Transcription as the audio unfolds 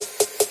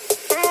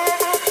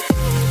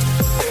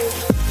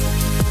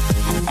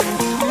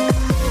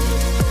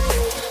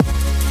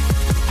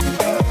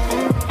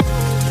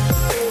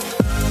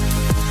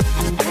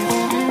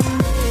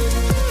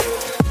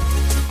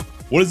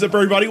What is up,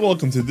 everybody?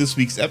 Welcome to this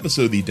week's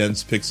episode of the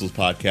Dense Pixels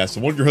podcast.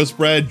 I'm one of your hosts,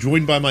 Brad,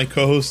 joined by my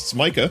co-hosts,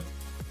 Micah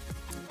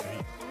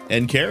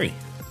and Carrie.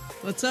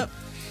 What's up?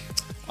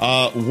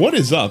 What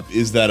is up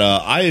is that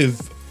I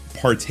have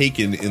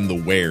partaken in the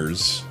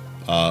wares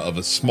of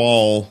a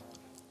small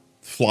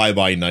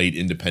fly-by-night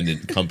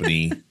independent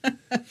company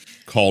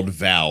called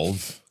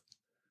Valve.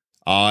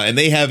 And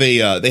they have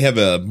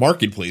a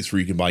marketplace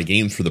where you can buy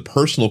games for the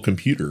personal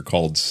computer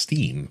called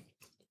Steam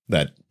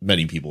that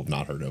many people have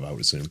not heard of, I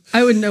would assume.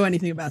 I wouldn't know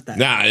anything about that.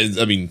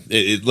 Nah, I mean,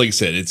 like I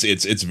said,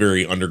 it's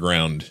very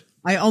underground.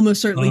 I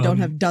almost certainly don't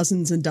have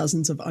dozens and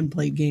dozens of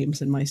unplayed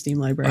games in my Steam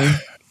library.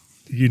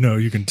 You know,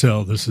 you can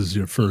tell this is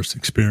your first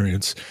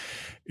experience.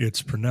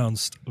 It's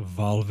pronounced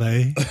Valve.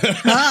 I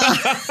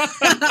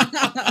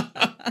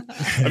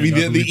mean,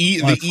 the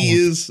E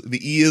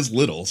is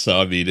little, so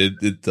I mean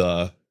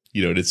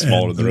it's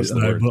smaller than the rest of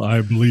the word.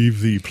 I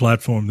believe the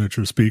platform that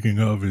you're speaking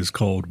of is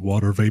called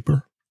Water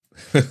Vapor.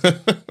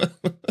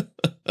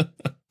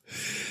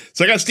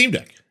 So I got Steam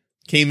Deck.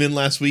 Came in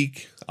last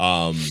week.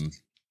 They're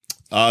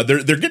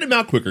getting them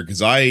out quicker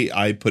because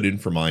I put in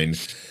for mine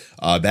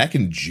back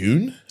in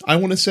June, I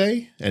want to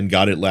say, and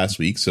got it last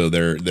week. So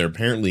they're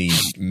apparently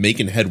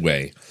making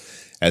headway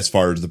as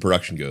far as the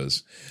production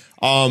goes.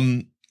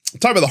 Talk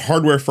about the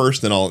hardware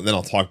first, then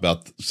I'll talk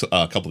about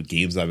a couple of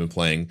games I've been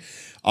playing.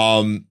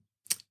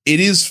 It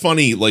is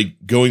funny,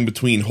 like, going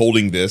between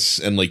holding this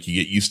and, like,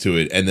 you get used to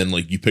it, and then,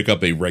 like, you pick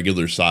up a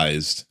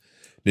regular-sized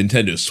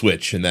Nintendo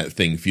Switch, and that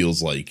thing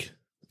feels like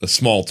a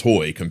small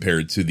toy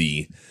compared to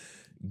the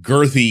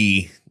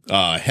girthy,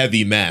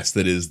 heavy mass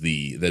that is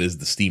the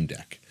Steam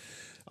Deck.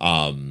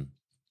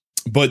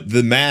 But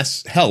the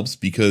mass helps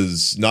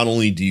because not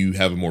only do you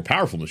have a more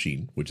powerful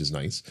machine, which is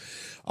nice,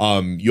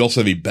 you also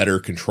have a better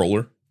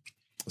controller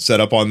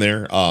set up on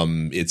there.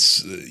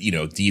 It's,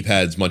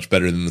 D-pad's much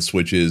better than the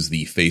Switches.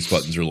 The face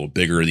buttons are a little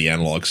bigger. The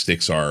analog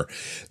sticks are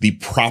the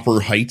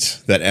proper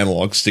height that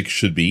analog sticks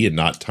should be, and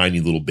not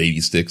tiny little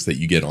baby sticks that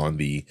you get on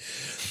the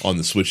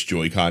Switch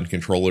Joy-Con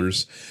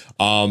controllers.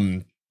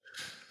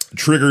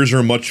 Triggers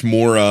are much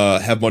more,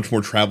 have much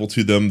more travel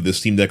to them. The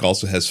Steam Deck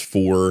also has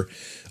 4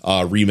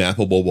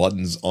 remappable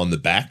buttons on the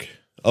back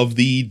of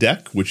the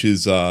deck, which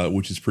is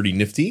pretty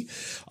nifty.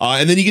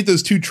 And then you get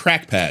those 2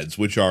 trackpads,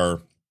 which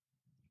are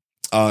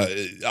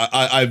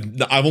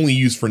I've only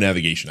used for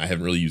navigation. I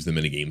haven't really used them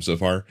in a game so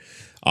far.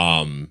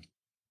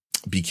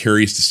 Be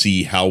curious to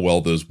see how well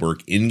those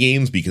work in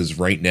games, because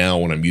right now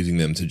when I'm using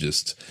them to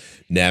just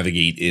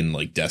navigate in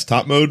like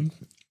desktop mode,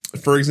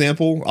 for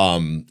example,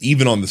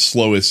 even on the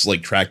slowest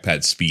like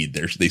trackpad speed,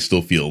 they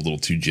still feel a little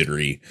too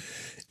jittery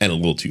and a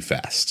little too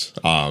fast.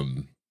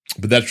 But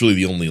that's really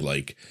the only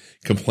like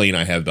complaint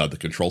I have about the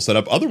control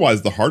setup.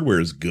 Otherwise, the hardware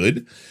is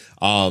good.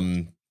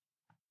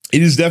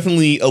 It is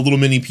definitely a little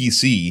mini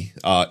PC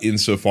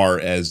insofar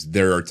as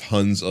there are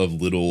tons of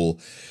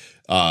little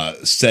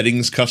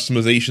settings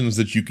customizations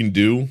that you can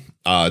do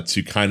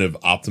to kind of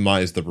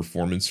optimize the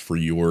performance for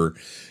your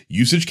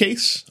usage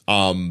case.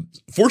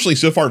 Fortunately,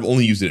 so far I've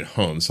only used it at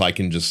home, so I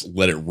can just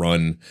let it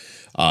run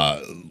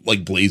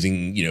like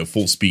blazing,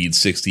 full speed,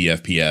 60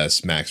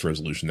 FPS, max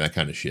resolution, that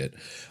kind of shit.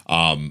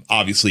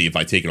 Obviously, if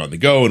I take it on the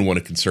go and want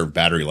to conserve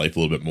battery life a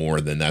little bit more,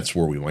 then that's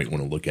where we might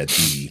want to look at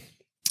the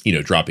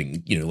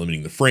dropping,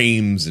 limiting the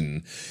frames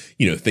and,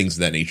 things of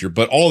that nature.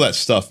 But all that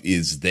stuff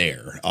is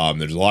there.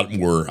 There's a lot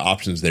more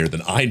options there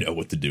than I know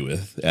what to do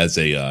with as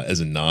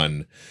a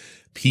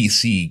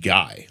non-PC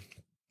guy.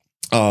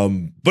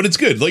 But it's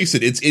good. Like I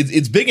said,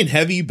 it's big and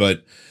heavy,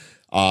 but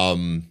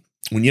when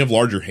you have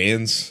larger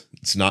hands,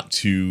 it's not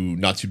too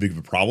big of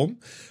a problem.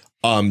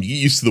 You get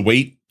used to the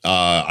weight.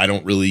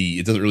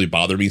 It doesn't really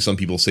bother me. Some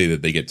people say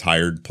that they get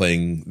tired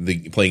playing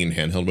in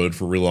handheld mode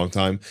for a really long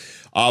time.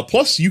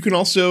 Plus you can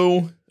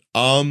also,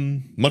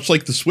 much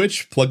like the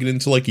Switch, plug it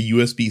into like a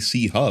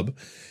USB-C hub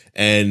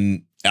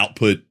and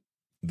output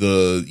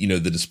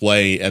the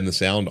display and the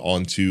sound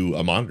onto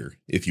a monitor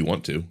if you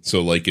want to.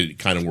 So like it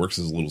kind of works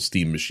as a little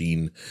Steam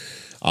machine,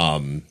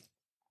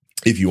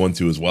 if you want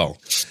to as well.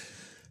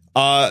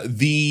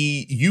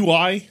 The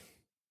UI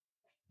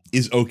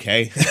is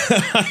okay.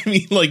 I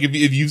mean, like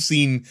if you've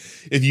seen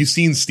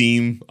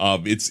Steam,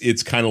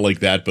 it's kind of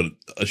like that, but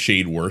a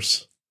shade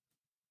worse.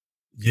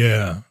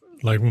 Yeah,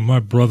 like when my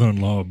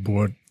brother-in-law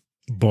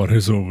bought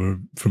his over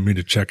for me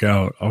to check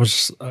out,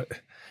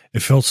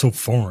 it felt so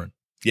foreign.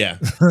 Yeah,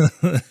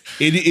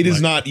 it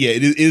is not. Yeah,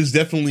 it is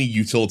definitely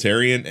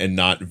utilitarian and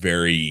not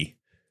very.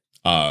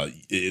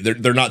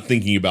 They're not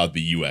thinking about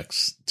the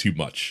UX too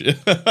much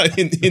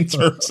in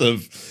terms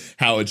of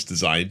how it's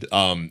designed.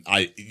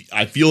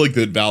 I feel like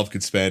that Valve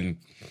could spend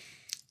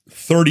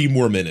 30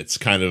 more minutes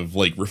kind of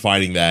like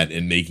refining that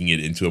and making it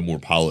into a more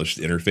polished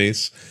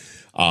interface.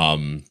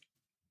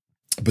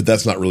 But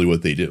that's not really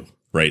what they do,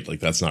 right? Like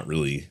that's not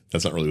really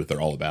what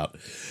they're all about.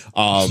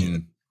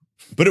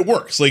 But it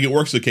works. Like it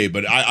works okay.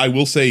 But I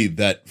will say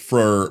that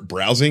for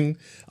browsing,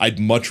 I'd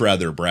much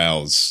rather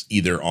browse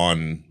either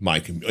on my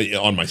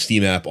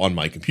Steam app on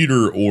my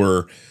computer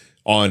or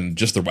on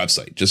just their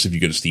website. Just if you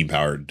go to Steam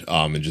Powered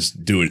and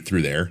just do it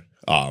through there.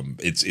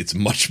 It's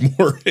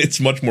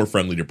much more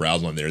friendly to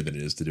browse on there than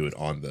it is to do it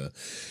on the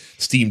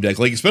Steam Deck.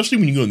 Like, especially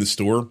when you go in the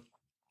store,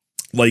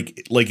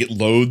 like it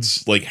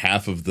loads like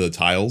half of the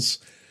tiles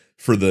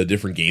for the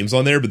different games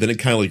on there, but then it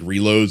kind of like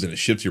reloads and it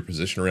shifts your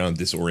position around,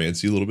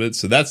 disorients you a little bit.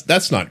 So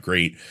that's not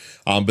great.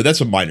 But that's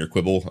a minor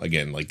quibble.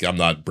 Again, like I'm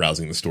not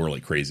browsing the store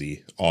like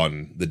crazy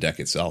on the deck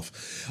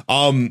itself.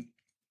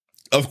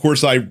 Of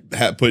course, I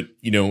put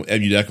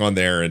EmuDeck on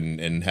there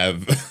and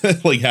have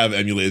have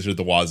emulators at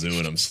the wazoo,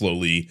 and I'm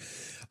slowly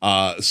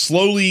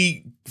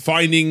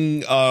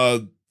finding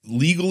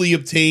legally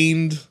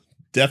obtained,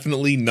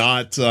 definitely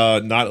not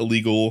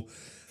illegal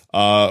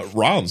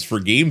ROMs for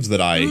games that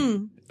I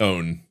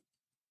own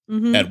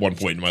at one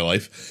point in my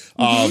life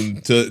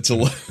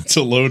to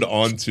load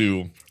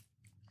onto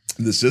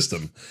the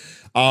system,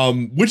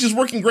 which is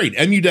working great.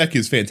 EmuDeck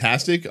is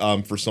fantastic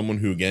for someone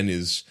who again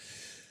is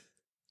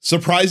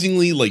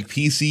surprisingly like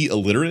PC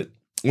illiterate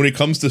when it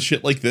comes to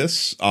shit like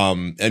this.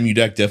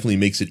 EmuDeck definitely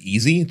makes it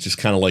easy. It's just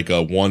kind of like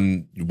a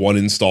one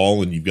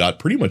install, and you've got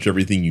pretty much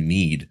everything you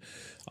need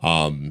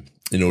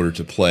in order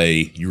to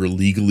play your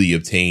legally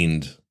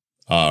obtained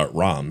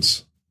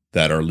ROMs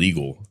that are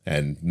legal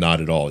and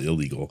not at all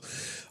illegal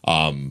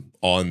on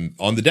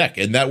the deck,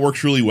 and that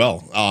works really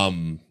well.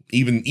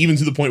 Even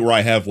to the point where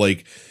I have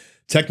like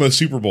Tecmo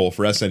Super Bowl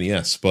for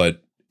SNES,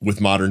 but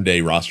with modern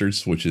day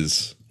rosters, which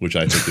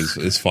I think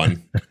is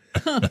fun.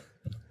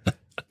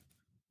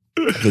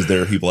 Because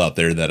there are people out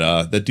there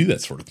that do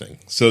that sort of thing.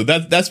 So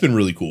that's been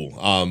really cool.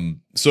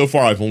 So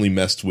far I've only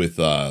messed with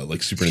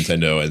like Super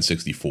Nintendo and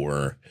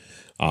 64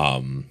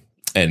 and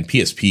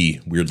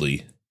PSP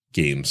weirdly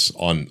games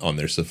on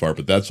there so far,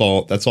 but that's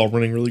all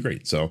running really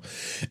great. So,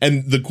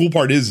 and the cool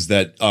part is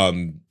that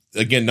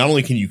again, not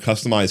only can you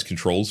customize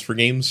controls for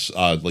games,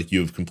 like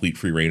you have complete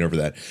free reign over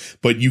that,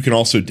 but you can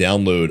also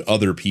download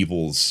other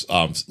people's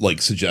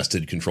like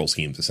suggested control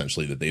schemes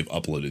essentially that they've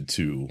uploaded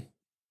to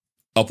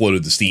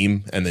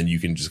Steam, and then you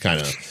can just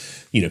kind of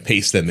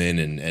paste them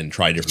in and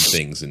try different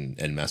things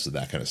and mess with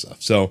that kind of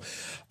stuff. So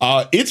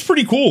it's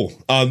pretty cool.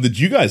 Did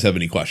you guys have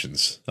any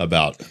questions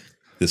about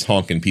this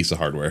honking piece of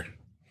hardware?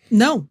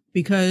 No,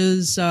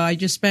 because I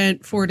just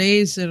spent 4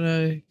 days in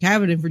a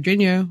cabin in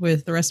Virginia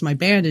with the rest of my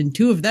band, and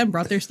 2 of them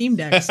brought their Steam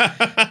Decks.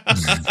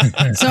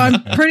 So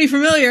I'm pretty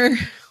familiar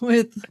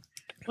with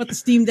what the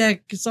Steam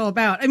Deck is all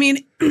about. I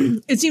mean,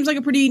 it seems like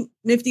a pretty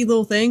nifty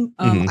little thing.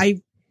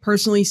 I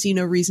personally see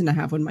no reason to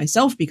have one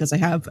myself because I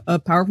have a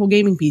powerful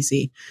gaming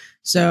PC.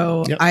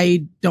 So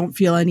I don't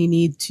feel any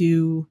need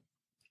to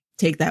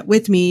take that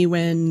with me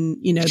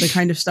when, the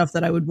kind of stuff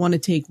that I would want to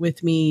take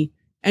with me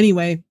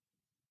anyway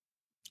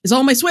is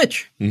all on my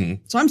Switch.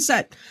 So I'm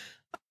set.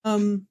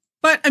 But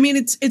I mean,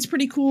 it's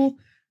pretty cool.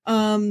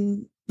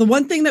 The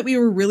one thing that we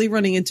were really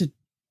running into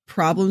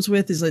problems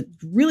with is it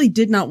really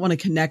did not want to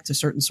connect to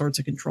certain sorts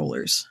of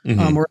controllers,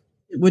 or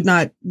it would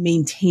not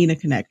maintain a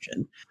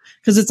connection.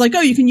 Because it's like,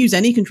 oh, you can use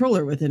any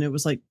controller with it. It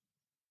was like,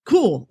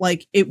 cool.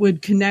 Like it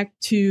would connect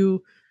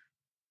to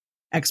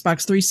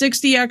Xbox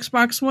 360,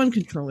 Xbox One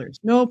controllers.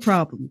 No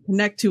problem.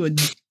 Connect to a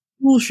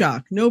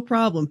DualShock, no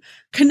problem.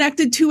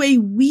 Connected to a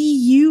Wii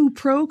U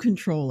Pro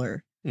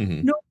controller,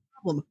 no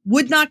problem.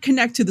 Would not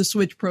connect to the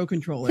Switch Pro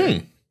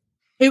controller.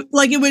 It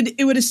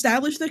would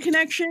establish the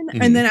connection,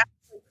 and then after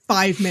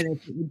 5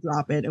 minutes it would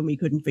drop it, and we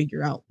couldn't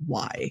figure out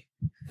why.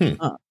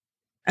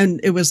 And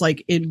it was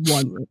like in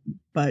one room.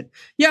 But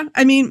yeah,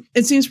 I mean,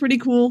 it seems pretty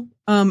cool.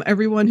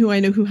 Everyone who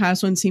I know who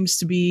has one seems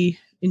to be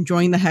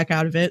enjoying the heck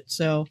out of it.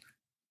 So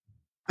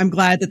I'm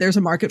glad that there's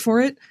a market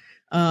for it.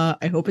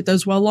 I hope it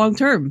does well long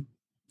term.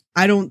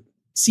 I don't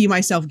see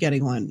myself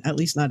getting one, at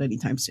least not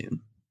anytime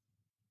soon.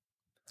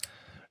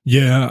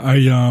 Yeah,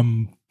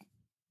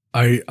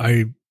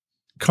 I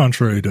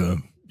contrary to,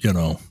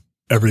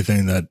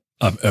 everything that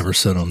I've ever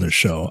said on this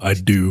show, I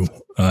do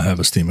have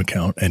a Steam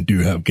account and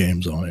do have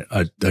games on it.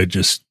 I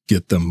just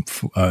get them.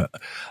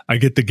 I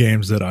get the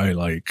games that I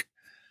like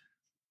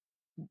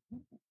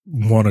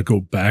want to go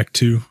back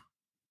to,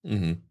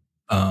 that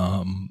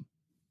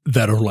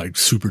are like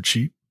super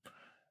cheap.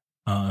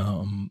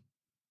 But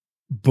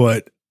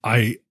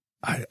I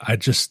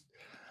just,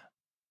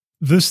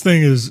 this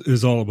thing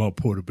is all about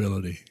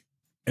portability,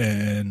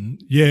 and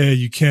yeah,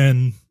 you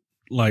can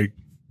like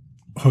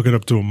hook it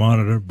up to a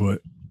monitor,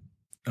 but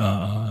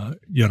I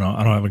don't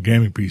have a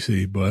gaming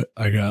PC, but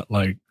I got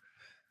like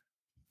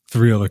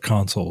 3 other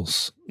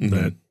consoles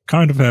that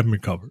kind of have me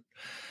covered.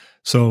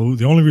 So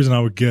the only reason I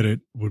would get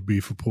it would be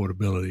for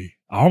portability.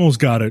 I almost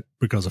got it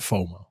because of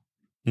FOMO.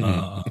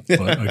 But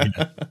again,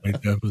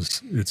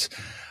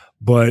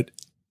 like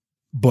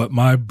but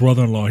my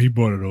brother-in-law, he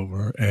brought it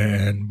over,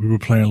 and we were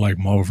playing like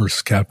Marvel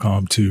vs.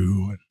 Capcom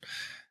 2,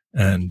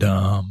 and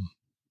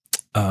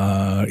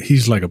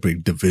he's like a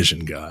big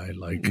Division guy.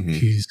 Like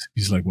he's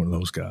like one of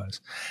those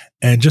guys,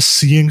 and just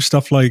seeing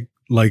stuff like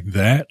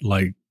that,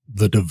 like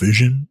the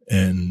Division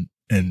and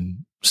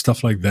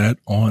stuff like that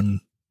on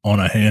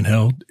a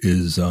handheld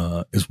is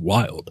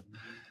wild.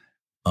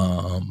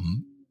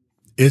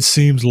 It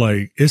seems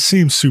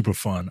super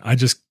fun. I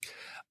just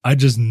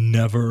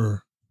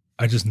never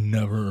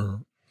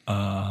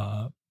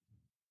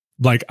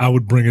like I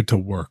would bring it to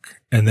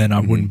work and then I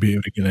wouldn't be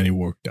able to get any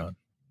work done.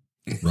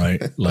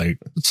 Right. Like,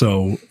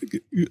 so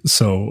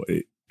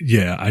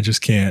yeah, I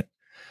just can't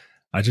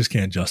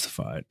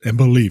justify it. And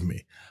believe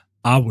me,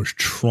 I was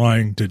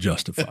trying to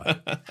justify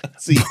it.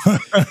 See,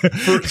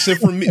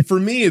 for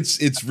me,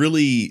 it's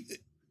really,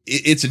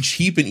 it's a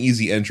cheap and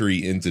easy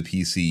entry into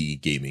PC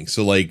gaming.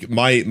 So like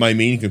my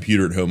main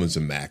computer at home is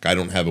a Mac. I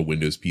don't have a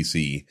Windows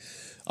PC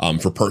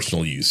for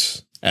personal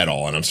use at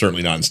all. And I'm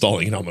certainly not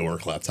installing it on my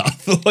work laptop.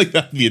 Like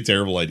that'd be a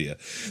terrible idea.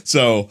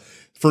 So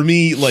for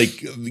me,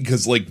 like,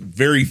 because like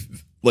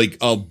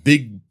a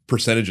big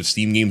percentage of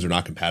Steam games are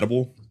not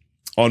compatible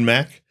on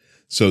Mac.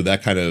 So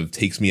that kind of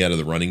takes me out of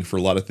the running for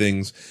a lot of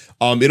things.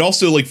 It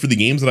also, like, for the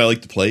games that I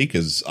like to play,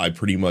 because I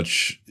pretty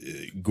much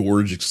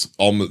gorge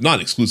almost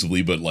not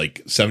exclusively, but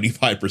like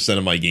 75%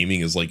 of my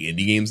gaming is like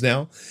indie games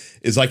now,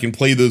 is I can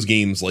play those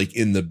games like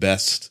in the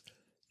best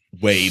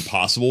way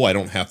possible. I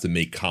don't have to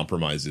make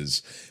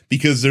compromises,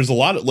 because there's a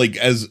lot of, like,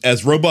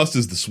 as robust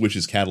as the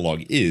Switch's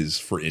catalog is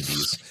for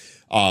indies,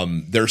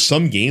 there are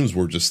some games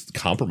where just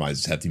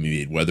compromises have to be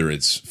made, whether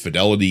it's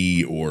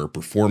fidelity or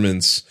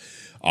performance.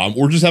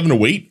 Or just having to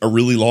wait a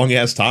really long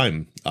ass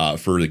time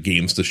for the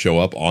games to show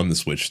up on the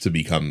Switch to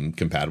become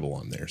compatible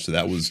on there. So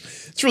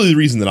it's really the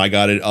reason that I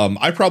got it.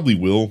 I probably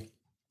will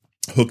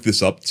hook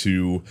this up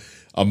to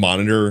a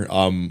monitor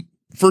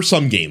for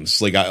some games,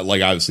 like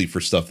obviously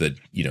for stuff that,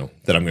 you know,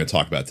 that I'm going to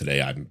talk about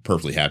today. I'm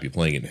perfectly happy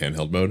playing it in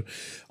handheld mode.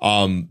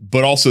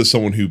 But also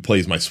someone who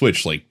plays my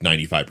Switch like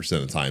 95%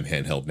 of the time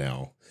handheld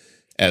now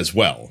as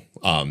well.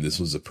 This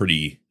was a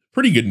pretty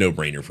good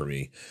no-brainer for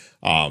me.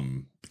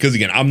 Because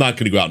again, I'm not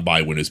going to go out and buy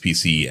a Windows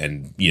PC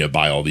and, you know,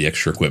 buy all the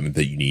extra equipment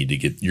that you need to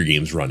get your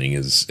games running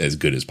as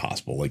good as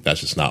possible. Like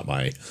that's just not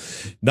my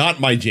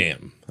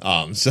jam.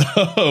 So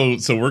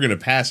we're going to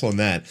pass on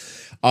that.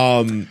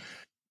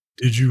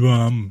 Did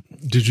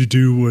you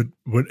do what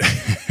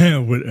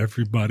what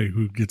everybody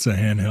who gets a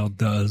handheld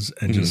does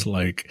and just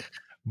like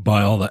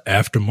buy all the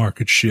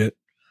aftermarket shit?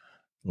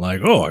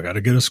 Like, oh, I got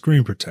to get a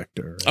screen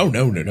protector. Oh,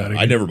 no.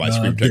 I never buy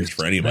screen protectors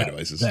for any of my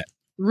devices.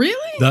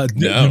 Really? No.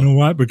 You know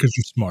why? Because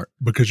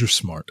you're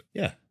smart.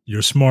 Yeah.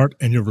 You're smart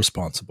and you're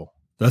responsible.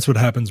 That's what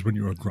happens when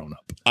you're a grown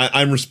up.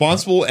 I'm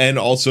responsible, and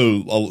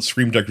also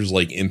screen protectors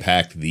like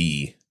impact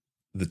the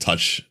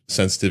touch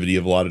sensitivity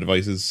of a lot of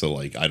devices. So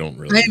like I don't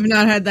really. I have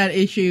not had that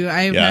issue.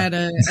 I have had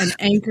an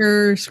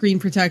Anker screen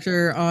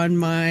protector on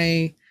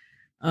my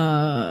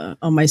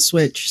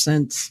Switch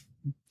since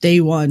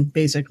day one,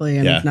 basically,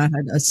 and I've not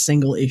had a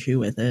single issue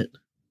with it.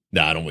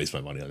 No, I don't waste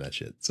my money on that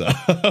shit. So,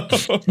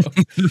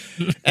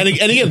 and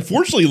again,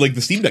 fortunately, like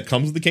the Steam Deck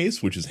comes with the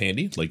case, which is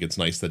handy. Like it's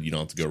nice that you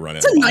don't have to go run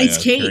out. It's a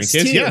nice case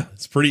too. Yeah,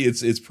 it's pretty.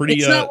 It's pretty.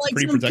 It's not like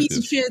pretty some protective. piece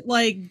of shit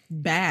like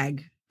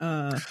bag.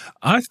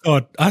 I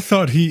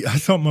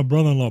thought my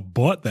brother-in-law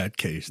bought that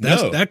case.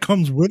 That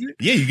comes with it.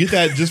 Yeah, you get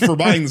that just for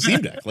buying the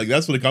Steam Deck. Like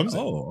that's what it comes in.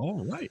 Oh,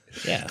 all right.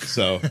 Yeah,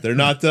 so they're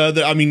not.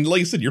 I mean,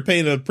 like I said, you're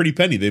paying a pretty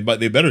penny. They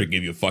better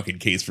give you a fucking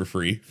case for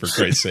free, for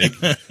Christ's sake.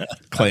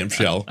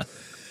 Clamshell.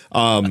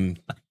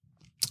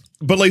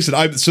 But like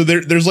I said,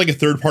 there's like a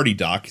third-party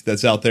dock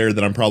that's out there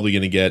that I'm probably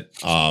going to get.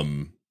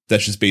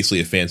 That's just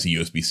basically a fancy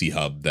USB-C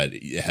hub that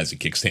has a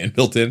kickstand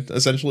built in,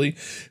 essentially.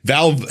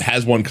 Valve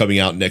has one coming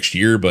out next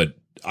year, but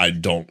I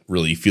don't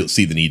really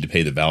see the need to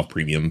pay the Valve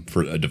premium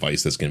for a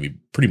device that's going to be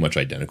pretty much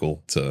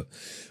identical to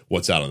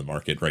what's out on the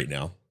market right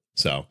now.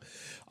 So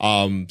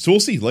we'll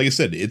see. Like I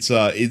said, it's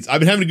I've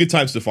been having a good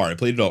time so far. I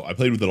played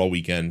with it all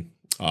weekend.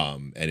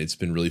 And it's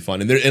been really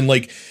fun. And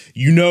like,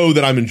 you know,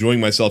 that I'm enjoying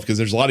myself because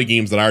there's a lot of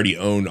games that I already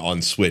own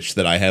on Switch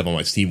that I have on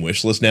my Steam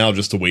wish list now,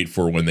 just to wait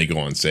for when they go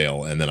on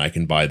sale. And then I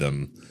can buy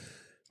them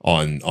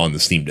on the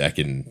Steam Deck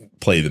and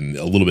play them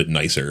a little bit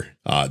nicer,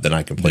 than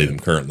I can play them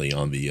currently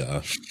on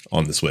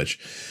the Switch.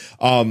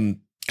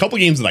 Couple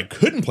games that I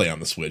couldn't play on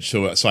the Switch.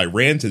 So I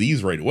ran to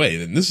these right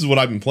away. And this is what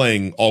I've been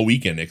playing all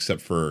weekend,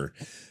 except for,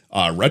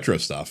 retro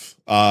stuff.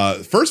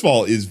 First of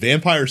all is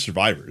Vampire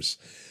Survivors.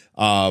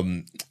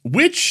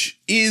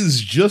 Which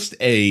is just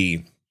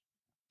a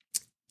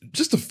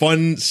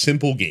fun,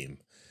 simple game.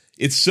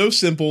 It's so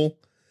simple,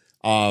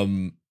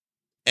 and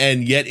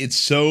yet it's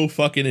so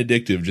fucking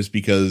addictive just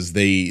because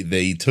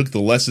they took the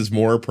less is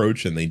more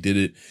approach and they did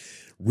it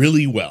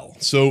really well.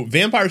 So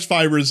Vampire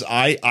Survivors,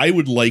 I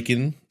would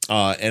liken,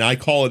 and I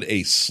call it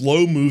a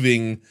slow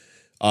moving,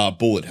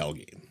 bullet hell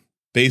game.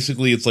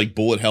 Basically, it's like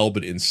bullet hell,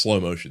 but in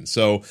slow motion.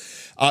 So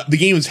the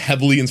game is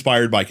heavily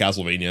inspired by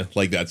Castlevania.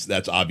 Like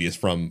that's obvious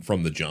from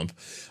the jump.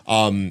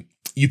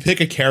 You pick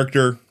a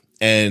character,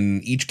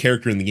 and each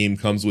character in the game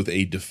comes with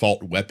a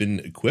default weapon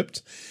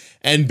equipped.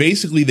 And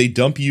basically, they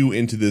dump you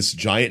into this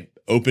giant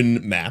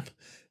open map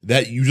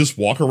that you just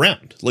walk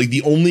around. Like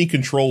the only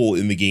control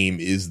in the game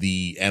is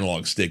the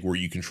analog stick where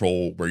you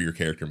control where your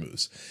character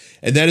moves.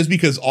 And that is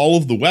because all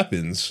of the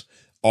weapons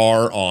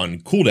are on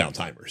cooldown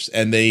timers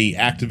and they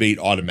activate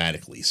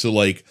automatically. So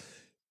like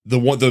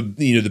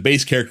the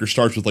base character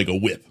starts with like a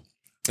whip,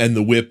 and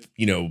the whip,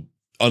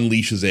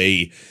 unleashes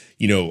a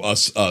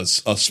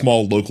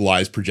small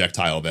localized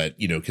projectile that,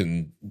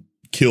 can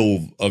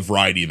kill a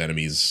variety of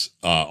enemies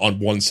on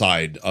one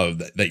side of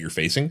that you're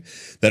facing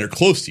that are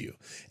close to you.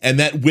 And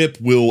that whip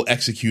will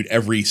execute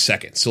every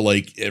second. So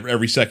like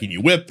every second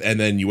you whip and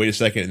then you wait a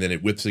second and then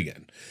it whips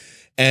again.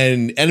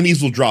 And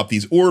enemies will drop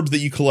these orbs that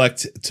you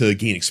collect to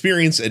gain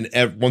experience. And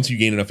once you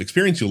gain enough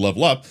experience, you'll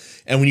level up.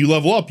 And when you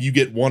level up, you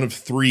get one of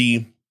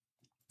 3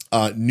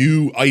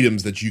 new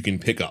items that you can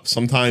pick up.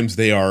 Sometimes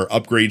they are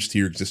upgrades to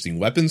your existing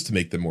weapons to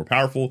make them more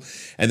powerful.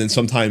 And then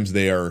sometimes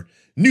they are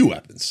new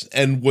weapons.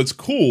 And what's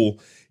cool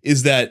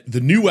is that the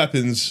new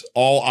weapons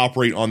all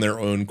operate on their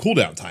own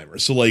cooldown timer.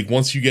 So like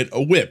once you get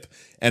a whip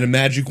and a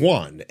magic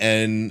wand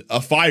and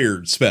a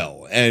fire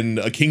spell and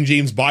a King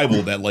James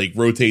Bible that like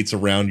rotates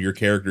around your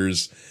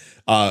character's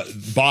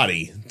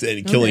body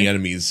and killing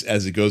enemies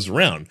as it goes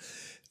around.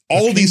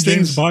 All of these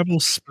things. Bible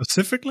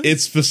specifically? It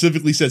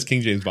specifically says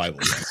King James Bible.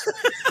 Yes.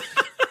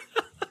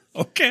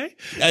 Okay.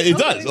 It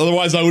does.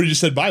 Otherwise I would have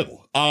just said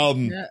Bible.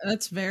 Yeah,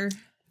 that's fair.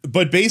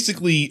 But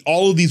basically,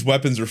 all of these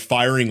weapons are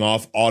firing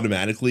off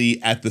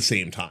automatically at the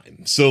same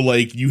time. So,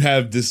 like, you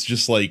have this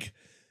just, like,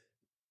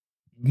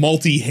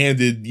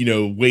 multi-handed,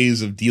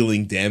 ways of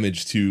dealing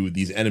damage to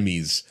these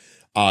enemies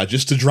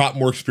just to drop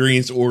more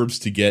experience orbs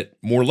to get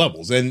more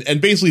levels. And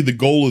basically, the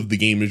goal of the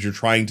game is you're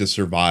trying to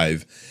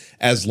survive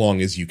as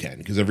long as you can.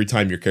 Because every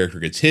time your character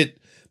gets hit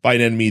by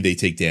an enemy, they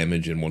take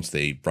damage, and once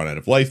they run out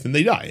of life, then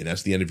they die, and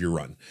that's the end of your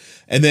run.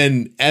 And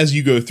then as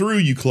you go through,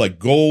 you collect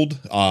gold,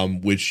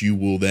 which you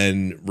will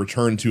then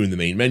return to in the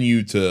main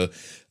menu to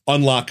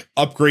unlock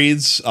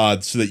upgrades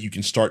so that you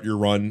can start your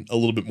run a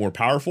little bit more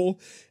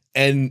powerful.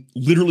 And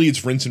literally,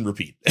 it's rinse and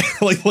repeat.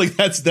 like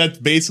that's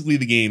basically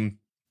the game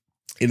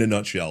in a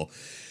nutshell.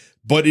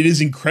 But it is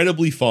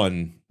incredibly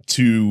fun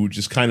to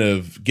just kind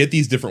of get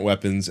these different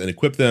weapons and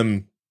equip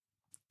them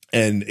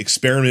and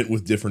experiment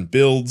with different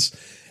builds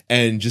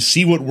and just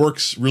see what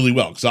works really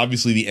well. Because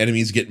obviously the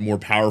enemies get more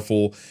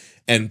powerful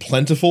and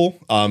plentiful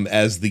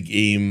as the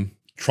game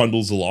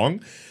trundles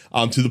along,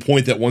 to the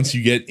point that once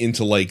you get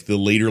into like the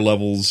later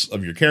levels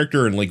of your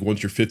character and like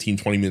once you're 15,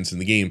 20 minutes in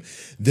the game,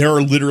 there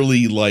are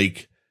literally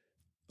like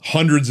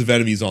hundreds of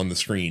enemies on the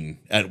screen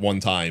at one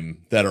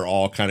time that are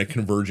all kind of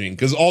converging.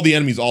 Because all the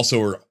enemies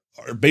also are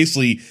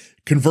basically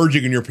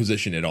converging in your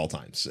position at all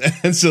times.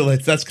 And so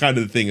that's kind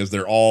of the thing, is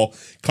they're all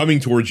coming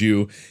towards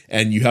you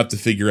and you have to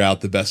figure out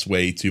the best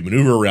way to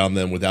maneuver around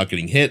them without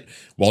getting hit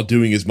while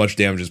doing as much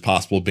damage as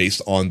possible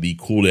based on the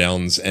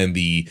cooldowns and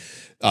the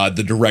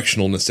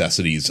directional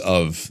necessities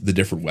of the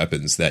different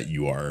weapons that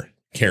you are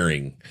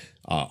carrying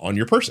on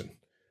your person.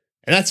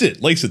 And that's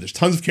it. Like I said, there's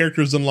tons of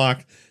characters to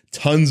unlock,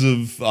 tons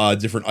of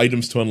different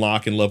items to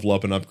unlock and level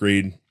up and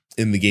upgrade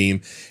in the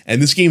game.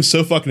 And this game's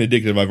so fucking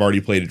addictive. I've already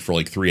played it for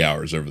like 3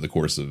 hours over the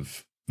course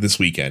of this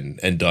weekend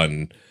and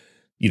done,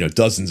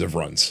 dozens of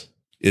runs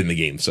in the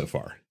game so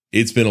far.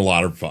 It's been a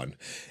lot of fun.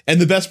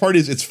 And the best part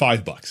is it's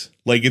 $5.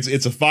 Like it's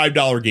a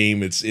 $5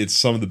 game. It's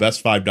some of the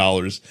best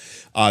 $5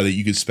 that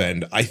you could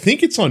spend. I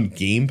think it's on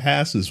Game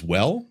Pass as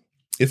well,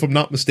 if I'm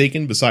not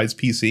mistaken, besides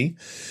PC.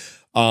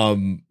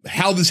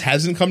 How this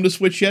hasn't come to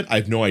Switch yet, I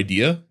have no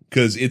idea,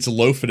 because it's a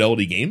low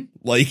fidelity game.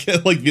 Like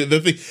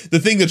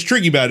the thing that's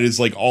tricky about it is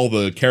like all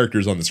the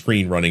characters on the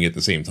screen running at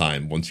the same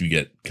time. Once you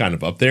get kind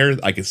of up there,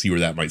 I can see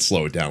where that might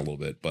slow it down a little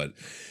bit. But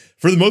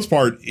for the most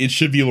part, it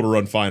should be able to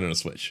run fine on a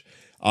Switch.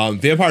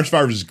 Vampire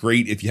Survivors is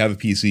great if you have a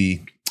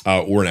PC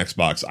or an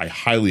Xbox. I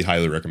highly,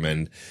 highly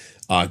recommend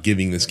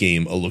giving this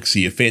game a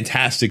look-see. A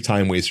fantastic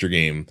time waster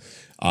game.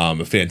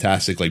 A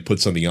fantastic, like, put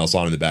something else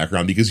on in the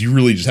background, because you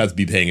really just have to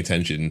be paying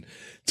attention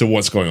to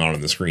what's going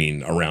on the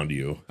screen around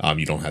you.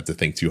 You don't have to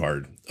think too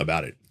hard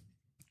about it.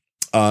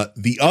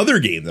 The other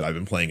game that I've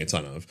been playing a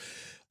ton of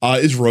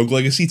is Rogue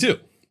Legacy 2,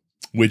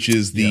 which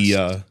is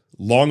the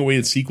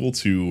long-awaited sequel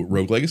to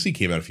Rogue Legacy.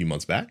 Came out a few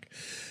months back.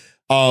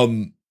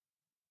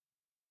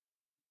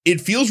 It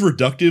feels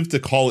reductive to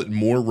call it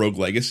more Rogue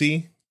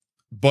Legacy,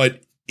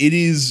 but it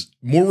is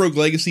more Rogue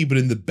Legacy, but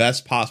in the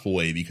best possible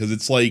way, because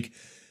it's like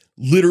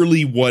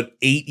literally what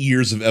 8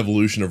 years of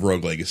evolution of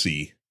Rogue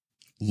Legacy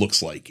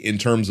looks like in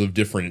terms of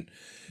different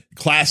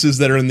classes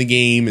that are in the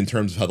game, in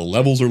terms of how the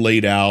levels are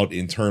laid out,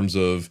 in terms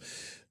of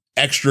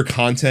extra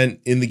content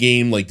in the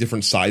game, like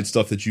different side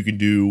stuff that you can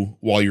do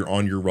while you're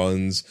on your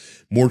runs,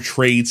 more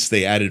traits.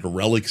 They added a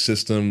relic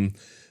system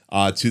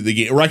to the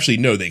game, or actually,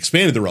 no, they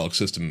expanded the relic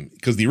system,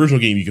 because the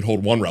original game you could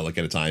hold one relic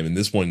at a time, and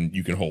this one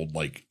you can hold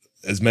like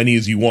as many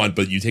as you want,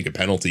 but you take a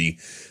penalty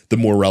the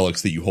more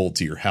relics that you hold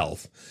to your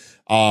health.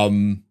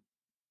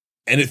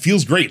 And it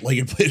feels great. Like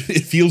it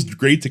feels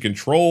great to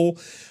control.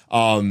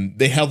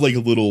 They have like a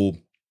little,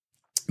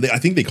 I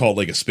think they call it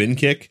like a spin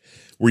kick,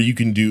 where you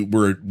can do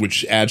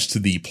which adds to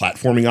the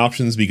platforming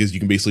options, because you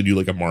can basically do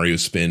like a Mario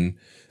spin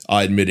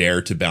in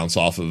midair to bounce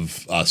off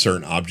of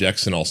certain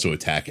objects and also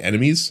attack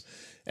enemies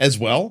as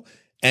well.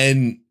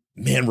 And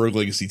man, Rogue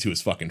Legacy 2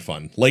 is fucking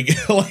fun. Like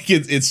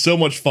it's so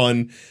much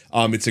fun.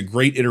 It's a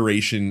great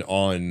iteration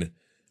on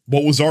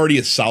what was already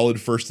a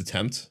solid first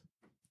attempt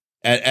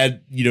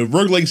at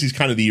Rogue Legacy is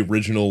kind of the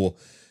original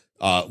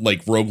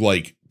like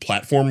roguelike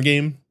platform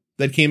game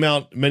that came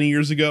out many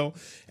years ago.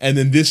 And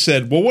then this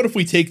said, well, what if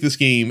we take this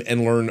game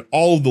and learn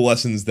all of the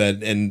lessons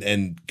that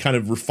and kind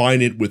of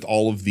refine it with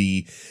all of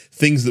the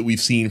things that we've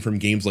seen from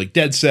games like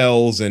Dead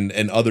Cells and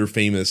other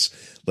famous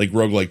like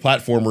roguelike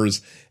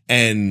platformers,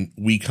 and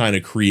we kind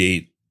of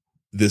create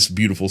this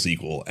beautiful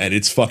sequel, and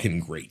it's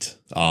fucking great.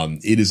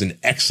 It is an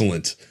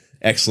excellent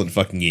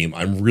fucking game.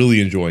 I'm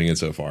really enjoying it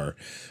so far,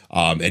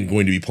 and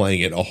going to be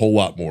playing it a whole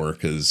lot more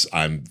because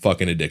I'm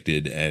fucking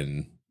addicted,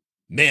 and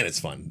man, it's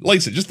fun. Like I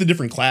said, just the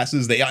different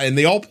classes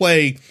they all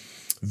play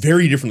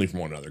very differently from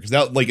one another. Because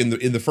that, like in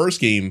the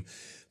first game,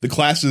 the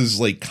classes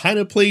like kind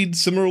of played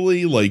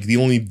similarly. Like the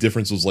only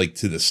difference was like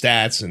to the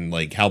stats and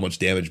like how much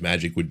damage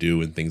magic would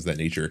do and things of that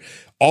nature.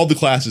 All the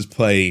classes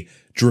play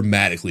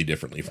dramatically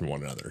differently from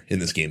one another in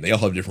this game. They all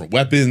have different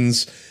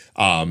weapons.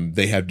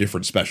 They have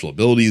different special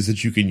abilities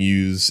that you can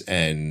use,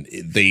 and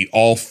they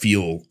all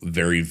feel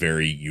very,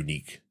 very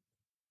unique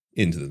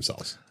into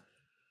themselves.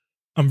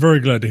 I'm very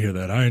glad to hear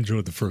that. I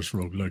enjoyed the first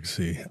Rogue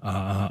Legacy.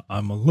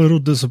 I'm a little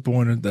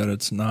disappointed that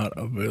it's not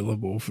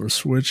available for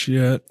Switch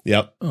yet.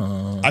 Yep.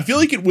 I feel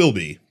like it will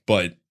be,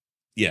 but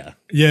yeah.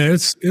 Yeah,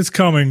 it's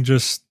coming,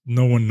 just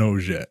no one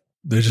knows yet.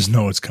 They just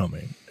know it's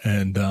coming,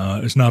 and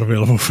it's not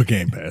available for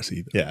Game Pass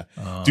either. Yeah,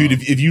 dude,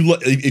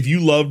 if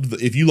you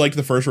liked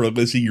the first Rogue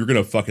Legacy, you're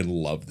gonna fucking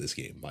love this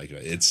game, Micah.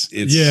 It's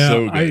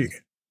so good.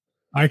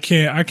 I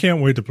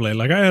can't wait to play.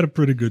 Like, I had a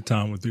pretty good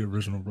time with the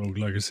original Rogue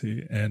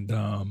Legacy, and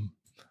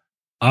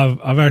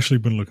I've actually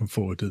been looking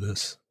forward to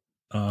this.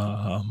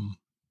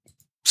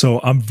 So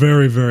I'm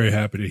very, very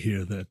happy to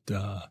hear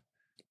that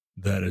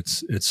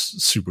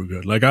it's super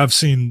good. Like, I've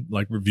seen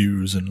like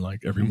reviews, and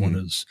like everyone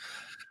is.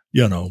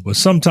 But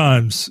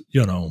sometimes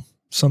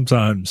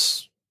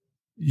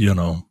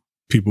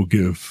people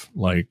give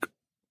like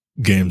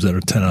games that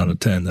are 10 out of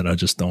 10 that I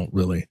just don't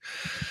really,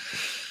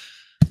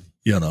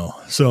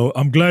 So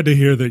I'm glad to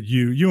hear that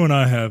you and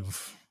I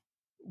have,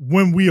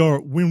 when we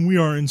are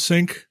in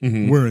sync,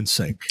 we're in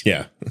sync.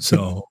 Yeah.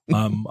 So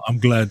I'm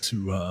glad to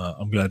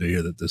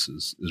hear that this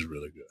is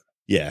really good.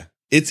 Yeah.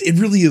 It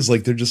really is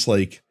like, they're just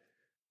like,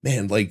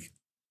 man, like,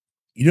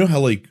 how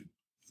like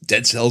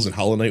Dead Cells and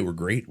Hollow Knight were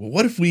great. Well,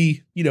 what if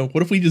we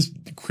just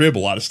crib a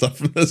lot of stuff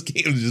from those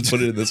games and just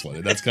put it in this one?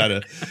 And that's kind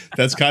of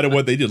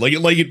what they did.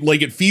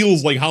 It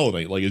feels like Hollow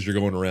Knight, like as you're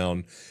going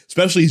around,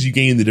 especially as you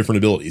gain the different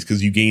abilities,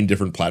 because you gain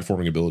different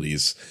platforming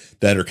abilities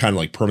that are kind of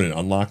like permanent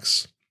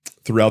unlocks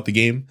throughout the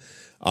game,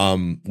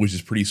 which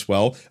is pretty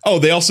swell. Oh,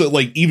 they also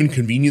like even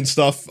convenient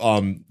stuff.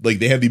 Like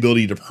they have the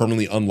ability to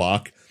permanently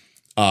unlock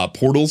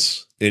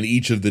portals in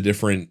each of the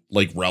different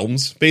like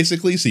realms,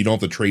 basically, so you don't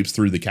have to traipse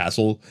through the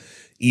castle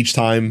each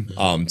time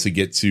to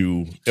get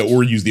to,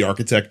 or use the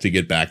architect to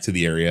get back to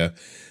the area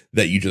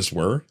that you just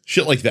were.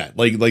 Shit like that.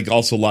 Like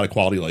also a lot of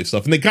quality of life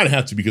stuff. And they kind of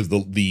have to, because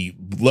the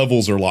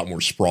levels are a lot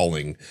more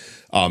sprawling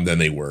than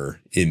they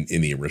were in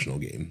the original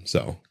game.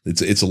 So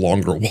it's a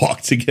longer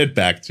walk to get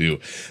back to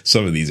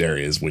some of these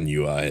areas when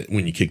you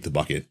kick the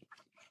bucket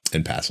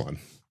and pass on.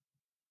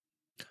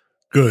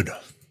 Good.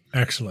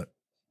 Excellent.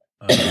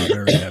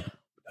 Very happy.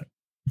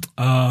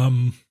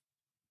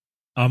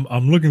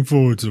 I'm looking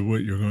forward to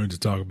what you're going to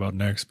talk about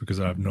next, because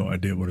I have no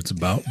idea what it's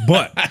about.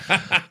 But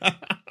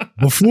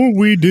before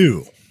we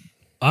do,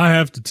 I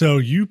have to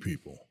tell you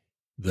people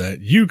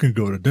that you can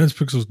go to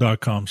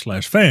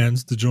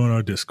densepixels.com/fans to join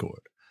our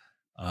Discord.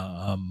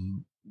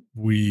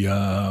 We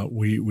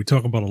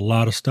talk about a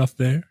lot of stuff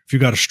there. If you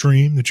got a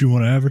stream that you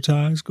want to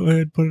advertise, go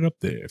ahead and put it up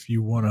there. If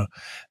you want to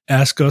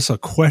ask us a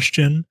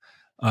question,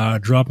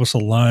 drop us a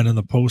line in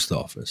the post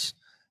office.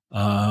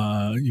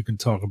 You can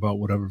talk about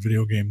whatever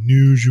video game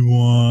news you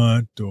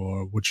want,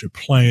 or what you're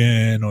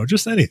playing, or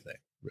just anything,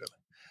 really.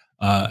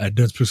 At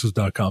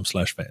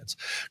densepixels.com/fans.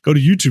 Go to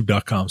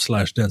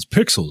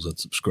youtube.com/densepixels and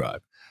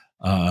subscribe.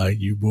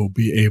 You will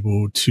be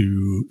able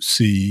to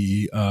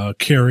see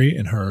Carrie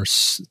in her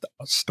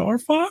Star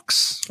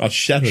Fox. Oh,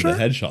 Shadow the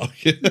Hedgehog.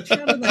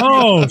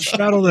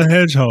 Shadow the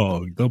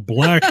Hedgehog, the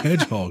Black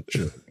Hedgehog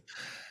shirt.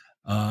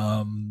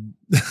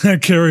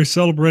 Carrie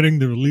celebrating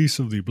the release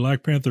of the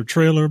Black Panther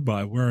trailer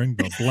by wearing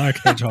the Black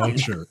Hedgehog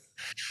shirt.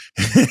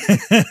 Go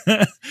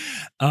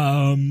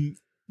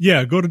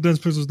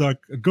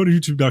to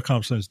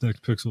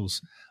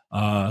youtube.com/densepixels,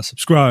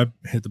 subscribe,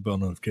 hit the bell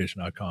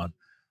notification icon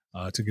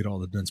to get all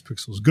the Dense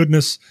Pixels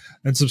goodness,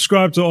 and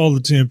subscribe to all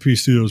the TMP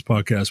Studios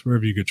podcasts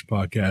wherever you get your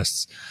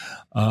podcasts,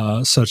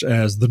 such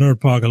as the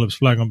Nerdpocalypse,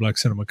 Black on Black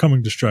Cinema,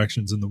 Coming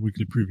Distractions, and the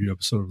weekly preview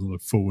episode of the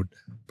Look Forward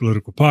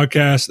Political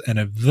Podcast. And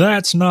if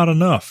that's not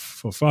enough,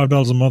 for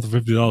 $5 a month or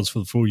 $50 for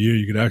the full year,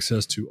 you get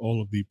access to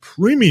all of the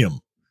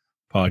premium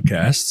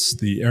podcasts,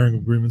 the Airing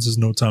of Agreements is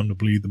No Time to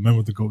Bleed, the Men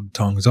with the Golden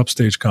Tongues,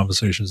 Upstage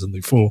Conversations, and the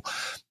full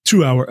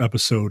 2-hour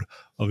episode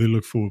of the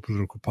Look Forward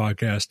Political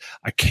Podcast.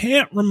 I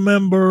can't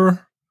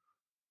remember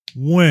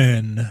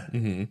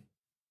when,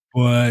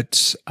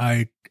 but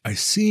I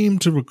seem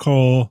to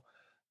recall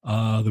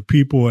the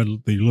people at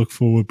the Look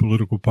Forward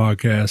Political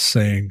Podcast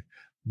saying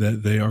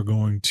that they are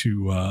going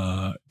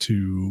to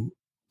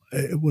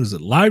what is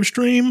it, live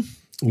stream?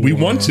 We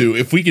want to,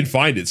 if we can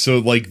find it. So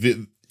like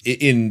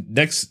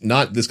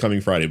not this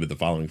coming Friday, but the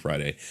following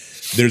Friday,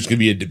 there's going to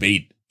be a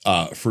debate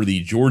for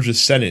the Georgia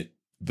Senate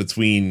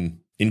between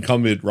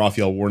incumbent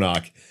Raphael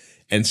Warnock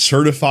and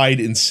certified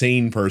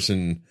insane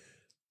person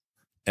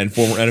and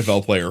former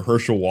NFL player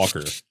Herschel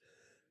Walker,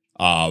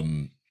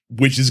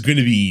 which is going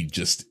to be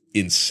just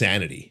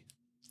insanity.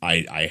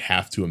 I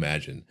have to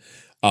imagine.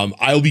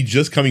 I'll be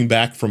just coming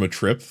back from a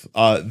trip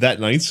that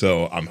night,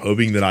 so I'm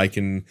hoping that I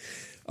can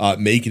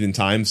make it in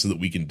time so that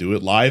we can do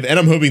it live. And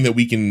I'm hoping that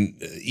we can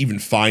even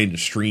find a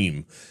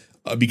stream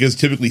because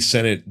typically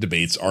Senate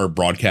debates are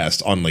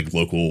broadcast on like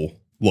local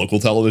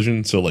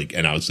television. So like,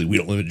 and obviously we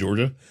don't live in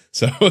Georgia,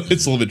 so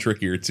it's a little bit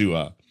trickier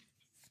to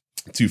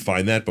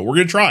find that, but we're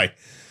going to try.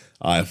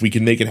 If we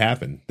can make it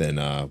happen, then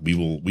we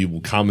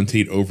will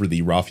commentate over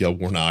the Raphael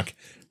Warnock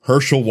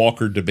Herschel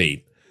Walker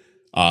debate,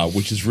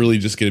 which is really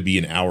just going to be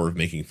an hour of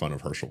making fun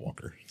of Herschel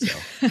Walker. So.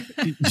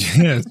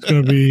 Yeah, it's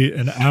going to be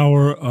an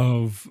hour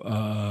of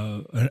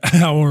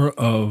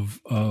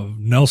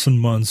Nelson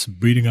Muntz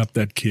beating up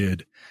that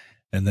kid,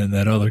 and then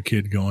that other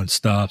kid going,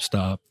 "Stop!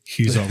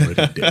 He's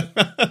already dead."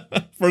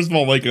 First of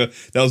all, Mike, that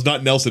was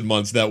not Nelson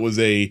Muntz. That was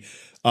a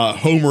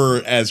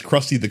Homer as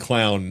Krusty the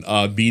Clown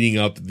beating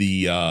up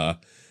the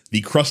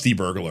Krusty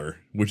Burglar,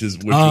 which was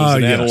an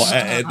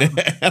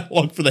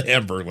analog for the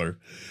Hamburglar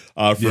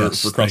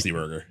for Krusty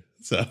Burger.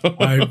 So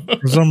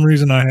for some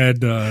reason I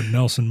had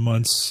Nelson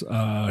Muntz.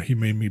 He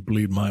made me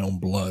bleed my own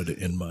blood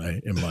in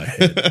my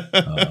head,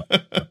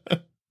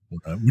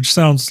 which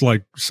sounds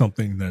like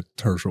something that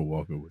Herschel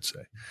Walker would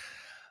say.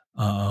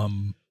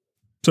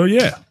 So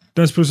yeah,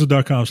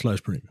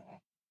 DensePixel.com/premium.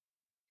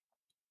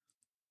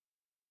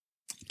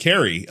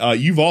 Carrie,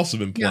 you've also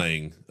been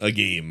playing a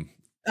game.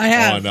 I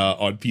have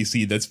on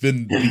PC that's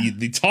been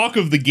the talk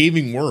of the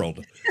gaming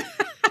world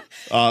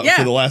for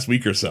the last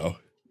week or so.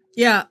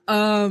 Yeah,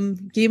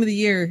 game of the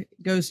year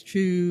goes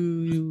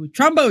to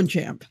Trombone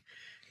Champ,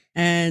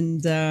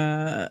 and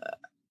I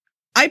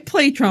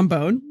play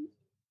trombone,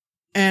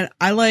 and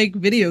I like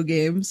video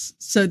games.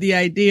 So the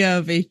idea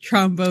of a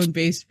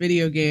trombone-based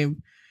video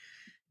game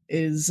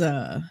is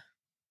right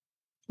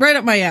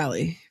up my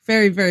alley.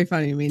 Very, very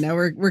funny to me. Now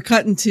we're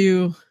cutting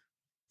to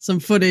some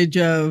footage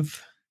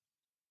of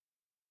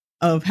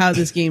how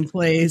this game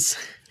plays,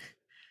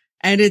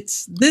 and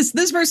it's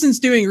this person's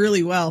doing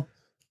really well.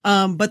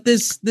 But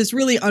this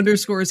really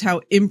underscores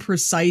how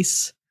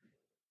imprecise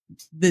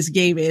this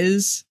game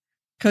is,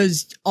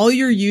 because all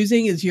you're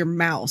using is your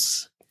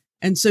mouse.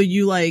 And so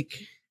you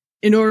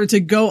in order to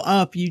go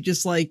up, you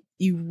just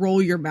you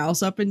roll your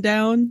mouse up and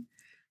down.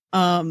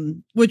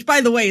 Which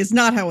by the way is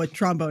not how a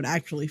trombone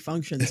actually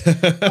functions.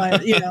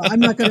 But I'm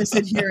not going to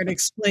sit here and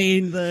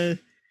explain the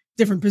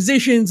different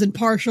positions and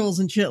partials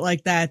and shit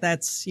like that.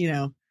 That's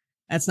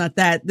that's not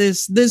that.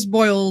 This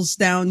boils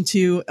down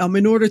to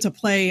in order to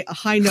play a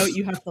high note,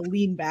 you have to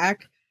lean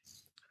back.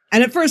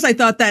 And at first I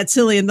thought that's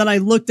silly, and then I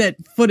looked at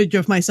footage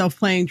of myself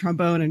playing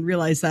trombone and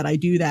realized that I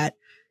do that.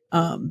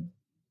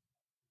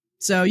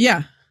 So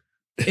yeah,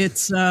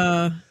 it's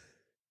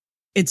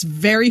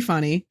very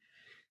funny.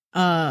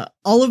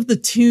 All of the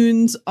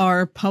tunes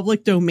are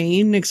public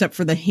domain except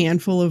for the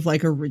handful of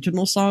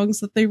original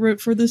songs that they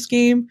wrote for this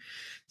game.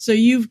 So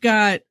you've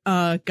got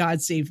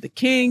God Save the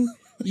King.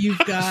 You've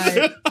got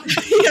the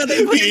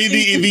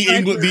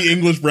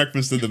English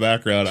breakfast in the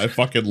background. I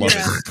fucking love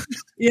it.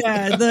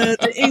 Yeah,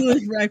 the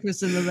English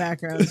breakfast in the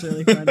background is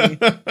really funny.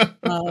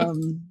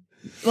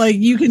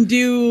 You can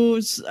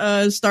do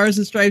Stars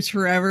and Stripes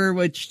Forever,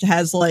 which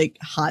has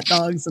hot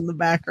dogs in the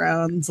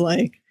background.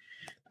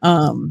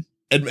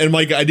 And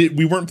Mike,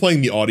 we weren't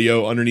playing the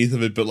audio underneath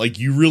of it, but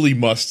you really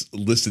must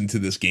listen to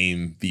this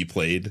game be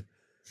played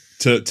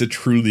to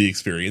truly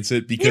experience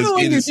it, because even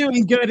when you're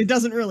doing good, it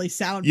doesn't really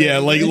sound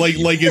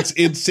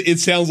it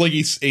sounds like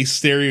a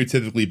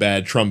stereotypically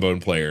bad trombone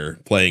player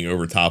playing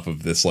over top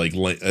of this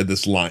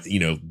this line,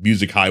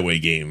 music highway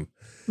game.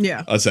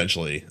 Yeah,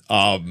 essentially.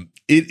 But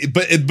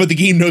the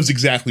game knows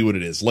exactly what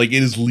it is. It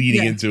is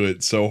leading into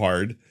it so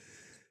hard,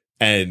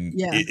 and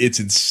it's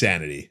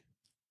insanity.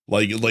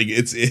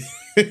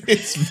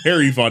 It's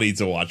very funny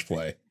to watch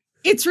play.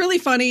 It's really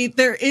funny.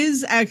 There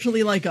is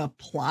actually a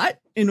plot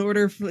in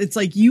order for, it's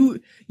you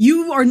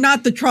are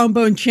not the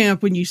trombone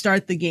champ when you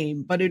start the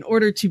game, but in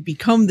order to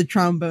become the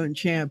trombone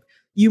champ,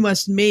 you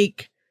must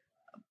make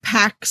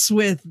pacts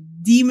with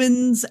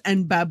demons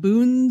and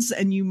baboons,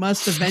 and you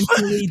must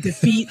eventually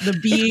defeat the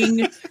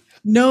being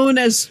known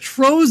as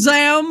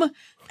Trozam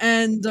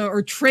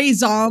or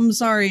Trezom,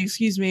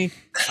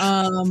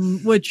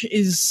 which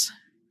is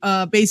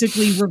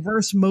basically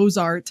reverse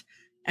Mozart.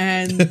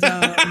 And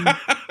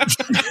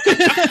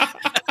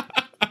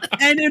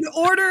and in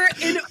order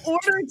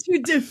to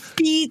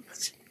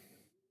defeat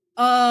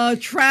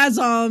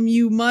Trezom,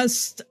 you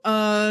must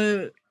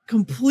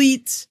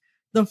complete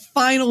the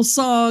final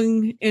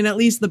song in at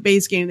least the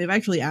base game. They've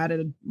actually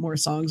added more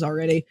songs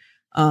already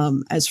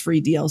as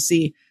free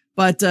DLC.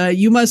 But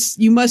you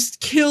must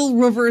kill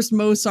Reverse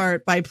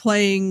Mozart by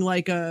playing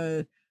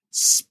a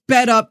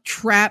sped up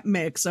trap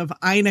mix of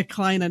Eine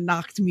kleine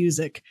Nacht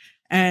music.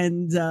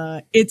 and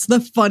it's the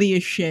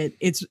funniest shit.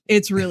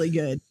 It's really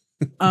good.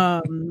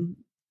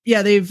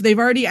 Yeah, they've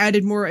already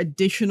added more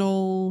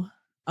additional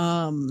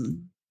like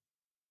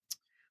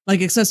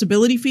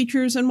accessibility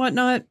features and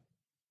whatnot,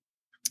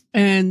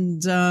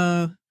 and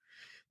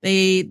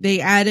they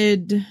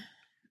added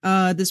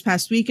this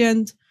past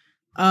weekend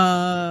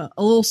a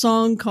little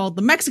song called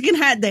the Mexican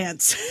Hat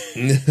Dance.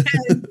 And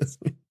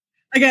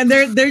again,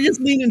 they're just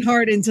leaning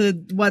hard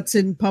into what's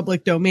in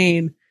public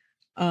domain.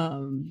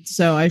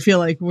 So I feel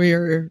like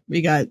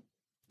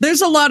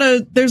there's a lot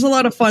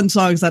of fun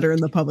songs that are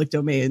in the public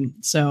domain.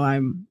 So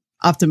I'm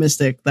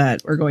optimistic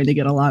that we're going to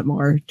get a lot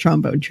more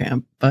Trombone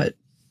Champ. But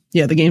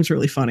yeah, the game's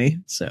really funny.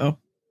 So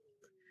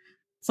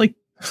it's like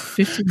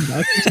 $15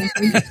 or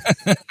something.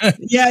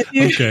 Yeah.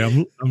 Dude. Okay,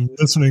 I'm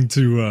listening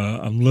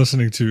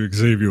to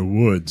Xavier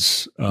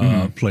Woods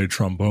play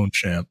Trombone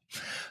Champ.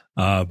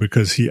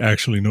 Because he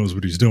actually knows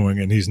what he's doing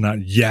and he's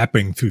not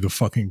yapping through the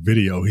fucking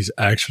video. He's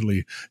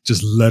actually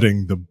just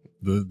letting the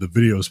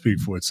video speak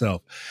for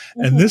itself.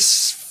 And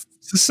this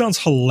sounds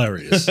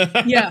hilarious.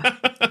 Yeah.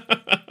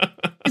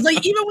 It's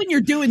like, even when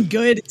you're doing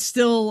good, it's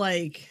still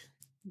like,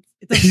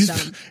 it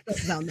doesn't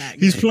sound that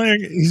good. He's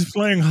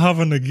playing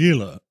Hava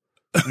Nagila.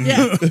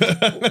 Yeah.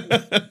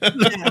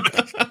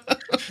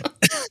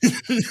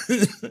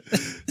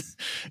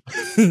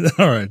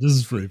 All right. This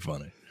is pretty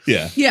funny.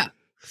 Yeah. Yeah.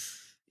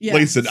 Yeah,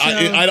 like I said, so,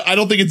 I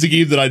don't think it's a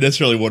game that I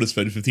necessarily want to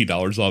spend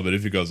 $15 on, but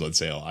if it goes on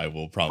sale, I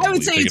will probably. I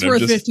would say it's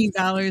worth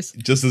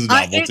 $15, just as a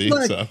novelty.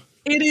 So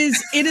it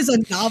is a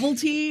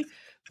novelty,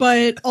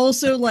 but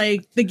also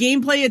like the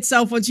gameplay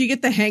itself. Once you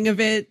get the hang of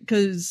it,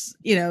 because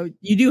you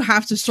do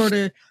have to sort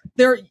of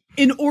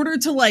in order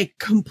to like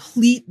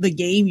complete the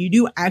game, you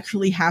do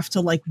actually have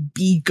to like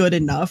be good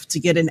enough to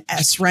get an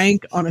S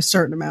rank on a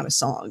certain amount of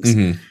songs.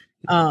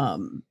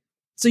 Mm-hmm.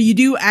 So you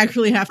do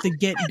actually have to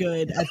get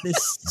good at this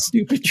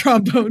stupid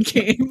trombone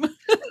game.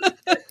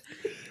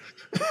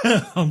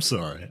 I'm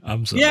sorry.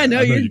 Yeah,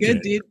 no, you're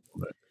good, dude.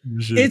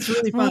 It's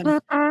really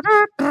fun.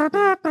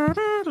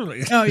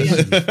 Oh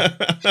yeah.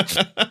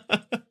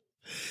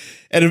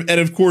 And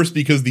of course,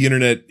 because the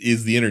internet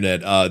is the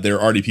internet, there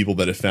are already people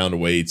that have found a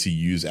way to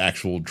use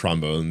actual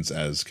trombones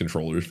as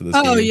controllers for this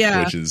game.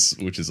 Yeah.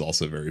 which is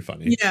also very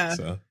funny. Yeah.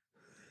 So.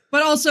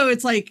 But also,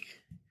 it's like,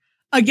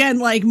 again,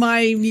 like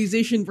my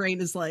musician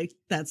brain is like,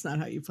 that's not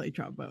how you play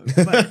trombone.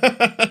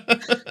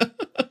 But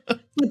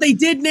they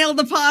did nail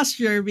the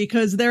posture,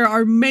 because there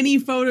are many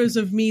photos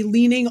of me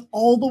leaning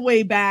all the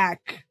way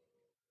back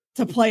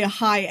to play a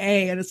high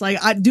A. And it's like,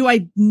 do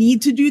I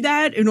need to do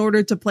that in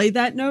order to play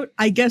that note?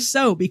 I guess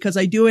so, because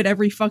I do it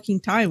every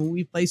fucking time when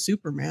we play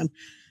Superman.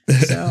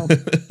 So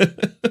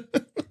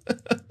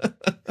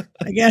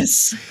I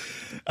guess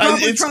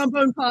proper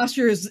trombone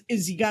posture is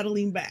you got to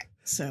lean back.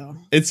 So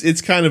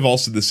it's kind of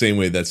also the same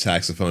way that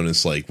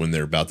saxophonists, like when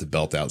they're about to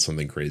belt out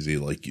something crazy,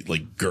 like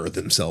gird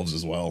themselves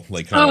as well,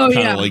 like kind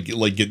of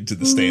like get into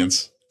the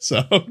stance.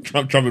 So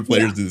trumpet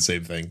players do the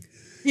same thing.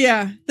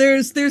 Yeah,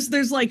 there's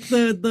like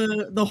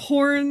the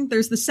horn,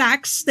 there's the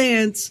sax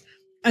stance,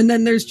 and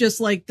then there's just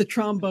like the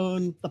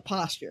trombone, the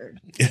posture.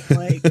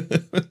 Like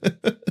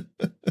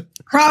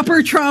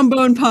proper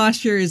trombone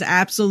posture is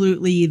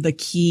absolutely the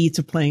key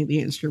to playing the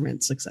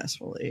instrument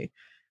successfully.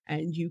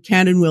 And you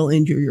can and will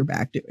injure your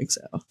back doing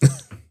so.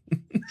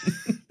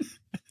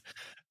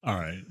 All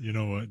right. You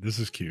know what? This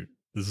is cute.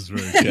 This is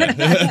very cute.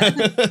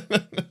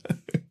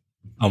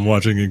 I'm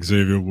watching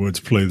Xavier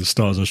Woods play the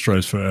Stars and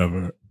Stripes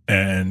Forever,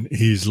 and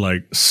he's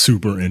like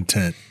super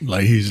intent.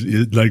 Like he's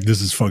like,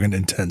 this is fucking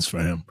intense for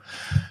him.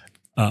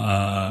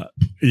 Yeah,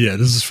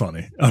 this is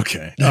funny.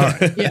 Okay. All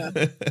right. Yeah.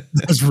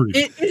 That's pretty.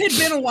 It had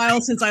been a while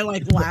since I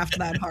like laughed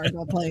that hard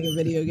while playing a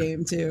video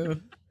game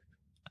too.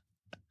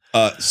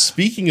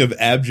 Speaking of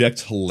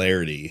abject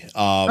hilarity,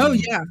 oh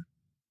yeah.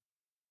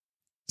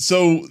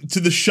 So to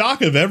the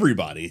shock of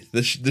everybody,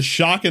 the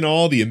shock and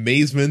all, the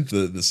amazement,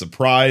 the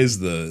surprise,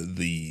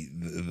 the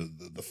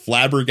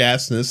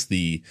flabbergastness,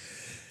 the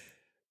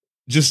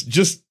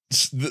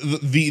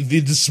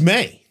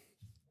dismay,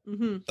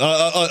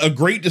 a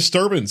great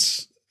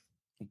disturbance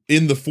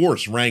in the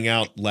force rang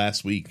out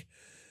last week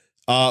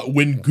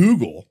when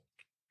Google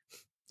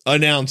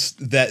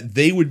announced that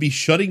they would be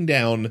shutting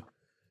down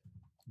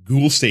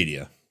Google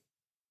Stadia,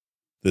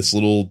 this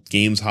little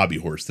games hobby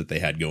horse that they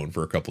had going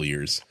for a couple of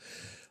years,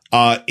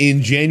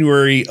 in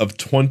January of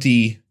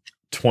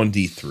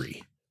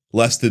 2023,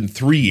 less than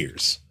 3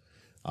 years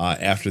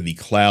after the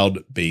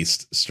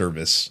cloud-based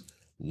service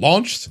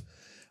launched.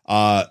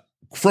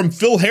 From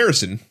Phil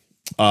Harrison,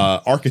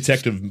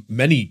 architect of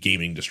many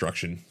gaming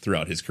destruction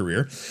throughout his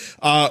career,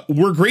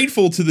 we're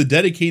grateful to the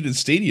dedicated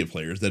Stadia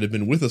players that have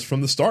been with us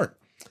from the start.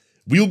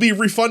 We will be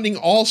refunding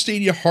all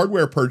Stadia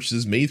hardware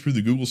purchases made through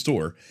the Google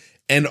Store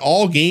and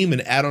all game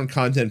and add-on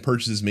content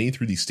purchases made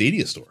through the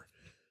Stadia Store.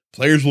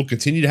 Players will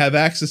continue to have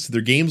access to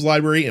their games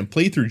library and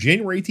play through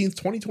January 18th,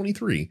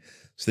 2023,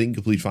 so they can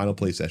complete final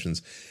play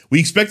sessions. We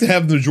expect to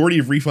have the majority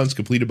of refunds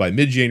completed by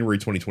mid-January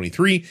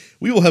 2023.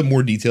 We will have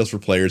more details for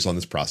players on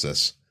this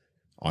process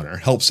on our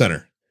Help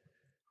Center.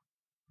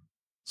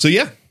 So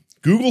yeah,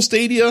 Google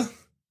Stadia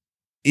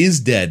is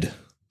dead.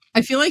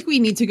 I feel like we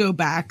need to go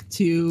back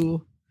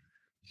to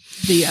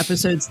the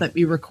episodes that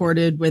we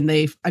recorded when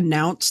they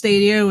announced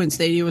Stadia, when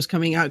Stadia was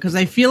coming out, because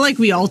I feel like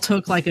we all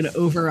took like an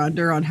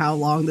over-under on how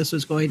long this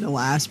was going to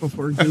last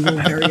before Google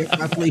very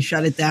abruptly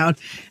shut it down.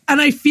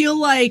 And I feel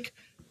like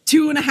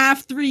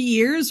 2.5, 3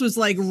 years was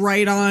like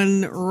right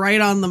on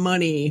the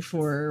money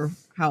for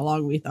how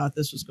long we thought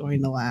this was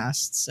going to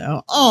last.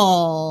 So,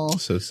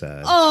 so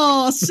sad.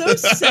 Oh, so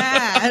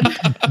sad.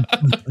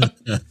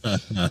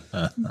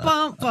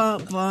 Bum,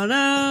 bum,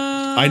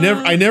 ba-da.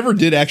 I never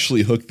did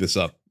actually hook this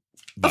up.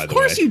 Of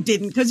course you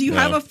didn't, because you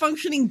have a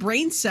functioning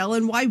brain cell,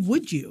 and why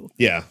would you?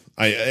 Yeah,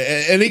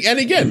 and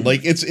again,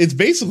 like it's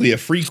basically a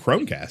free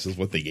Chromecast is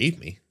what they gave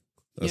me,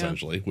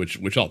 essentially,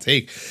 which I'll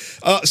take.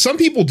 Some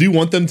people do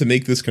want them to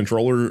make this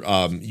controller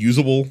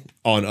usable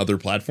on other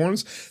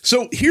platforms.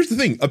 So here's the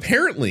thing.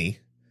 Apparently,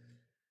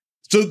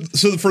 so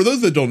for those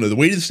that don't know, the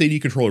way the Stadia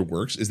controller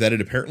works is that it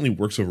apparently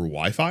works over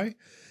Wi-Fi,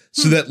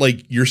 so that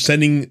like you're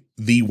sending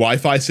the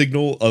Wi-Fi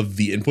signal of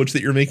the inputs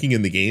that you're making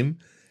in the game,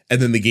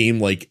 and then the game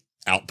like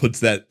outputs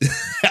that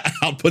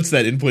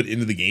input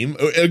into the game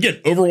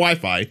again over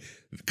Wi-Fi,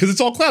 because it's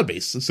all cloud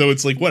based, so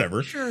it's like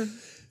whatever. Sure.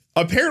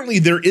 Apparently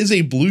there is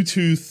a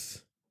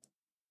Bluetooth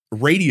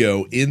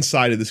radio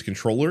inside of this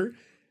controller.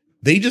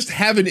 They just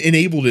haven't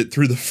enabled it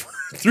through the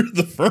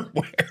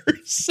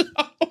firmware. So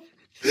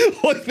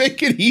like they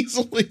can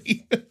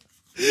easily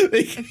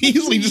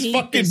just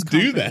fucking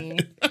do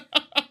that.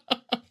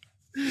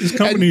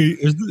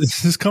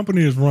 This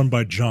company is run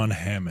by John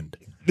Hammond.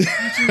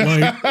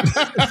 Yeah,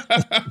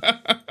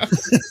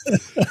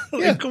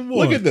 come on,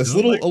 look at this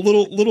little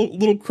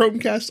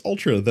Chromecast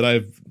Ultra that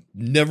I've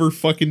never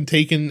fucking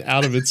taken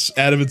out of its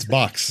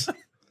box,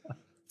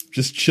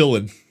 just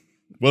chilling.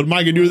 What am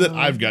I gonna do with it?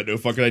 I've got no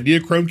fucking idea.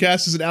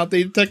 Chromecast is an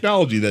outdated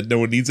technology that no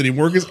one needs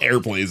anymore because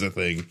AirPlay is a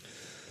thing.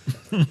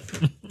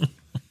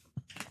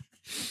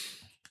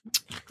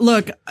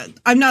 Look,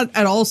 I'm not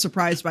at all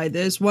surprised by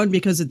this. One,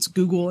 because it's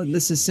Google, and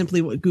this is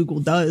simply what Google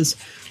does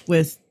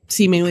with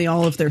seemingly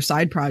all of their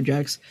side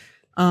projects.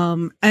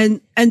 And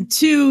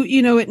two,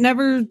 it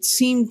never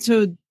seemed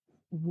to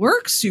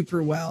work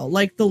super well.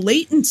 Like the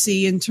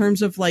latency in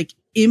terms of like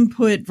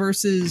input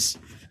versus,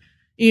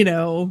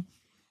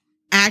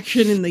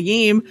 action in the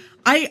game.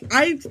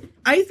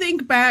 I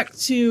think back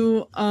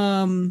to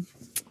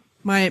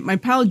my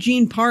pal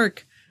Gene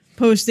Park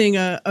posting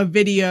a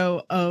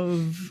video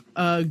of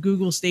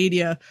Google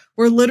Stadia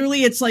where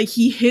literally it's like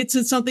he hits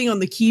at something on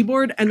the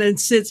keyboard and then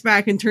sits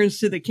back and turns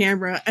to the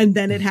camera, and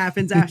then it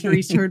happens after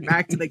he's turned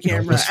back to the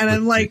camera. And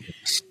I'm like,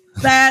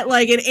 that,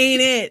 like, it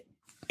ain't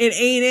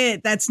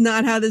it. That's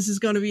not how this is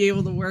going to be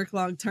able to work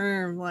long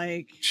term.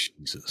 Like,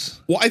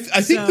 Jesus. Well, I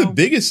think the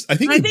biggest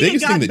thing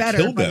that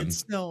killed them, it's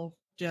still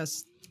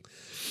just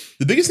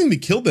the biggest thing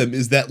that killed them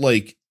is that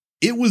like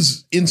it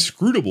was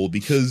inscrutable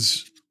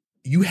because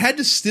you had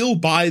to still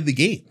buy the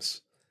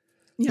games.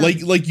 Yeah.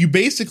 Like you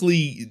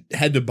basically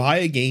had to buy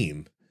a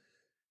game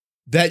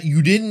that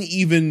you didn't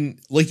even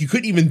you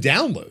couldn't even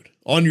download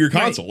on your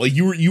console. Right.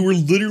 Like you were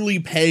literally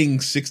paying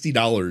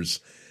 $60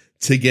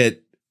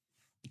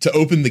 to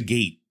open the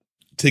gate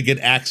to get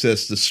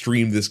access to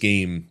stream this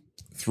game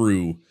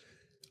through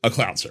a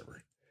cloud server.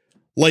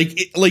 Like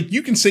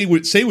you can say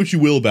what you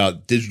will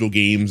about digital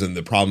games and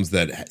the problems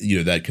that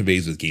that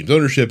conveys with games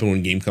ownership, and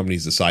when game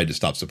companies decide to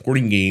stop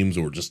supporting games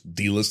or just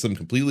delist them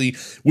completely,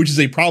 which is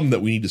a problem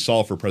that we need to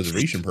solve for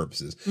preservation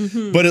purposes.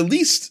 Mm-hmm. But at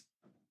least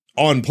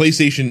on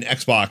PlayStation,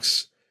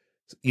 Xbox,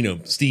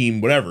 Steam,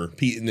 whatever,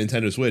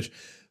 Nintendo Switch,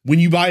 when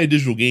you buy a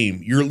digital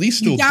game, you're at least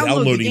still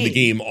downloading the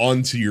game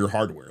onto your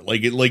hardware.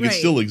 It's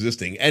still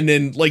existing. And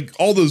then like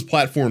all those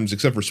platforms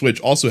except for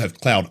Switch also have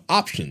cloud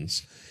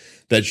options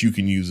that you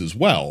can use as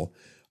well.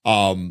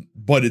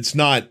 But it's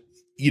not,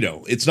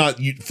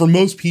 for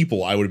most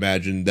people, I would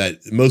imagine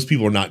that most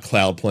people are not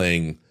cloud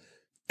playing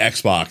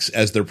Xbox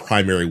as their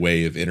primary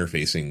way of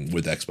interfacing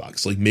with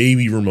Xbox. Like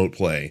maybe remote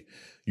play,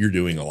 you're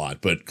doing a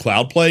lot, but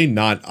cloud play,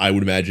 I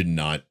would imagine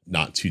not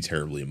too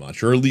terribly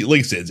much, or at least, like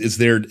I said, it's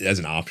there as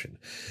an option.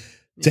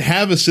 To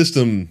have a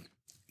system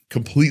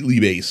completely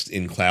based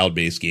in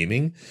cloud-based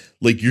gaming,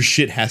 like your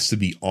shit has to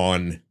be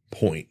on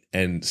point,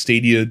 and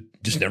Stadia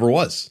just never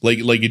was. Like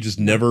it just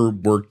never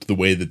worked the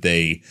way that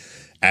they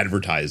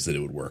advertised that it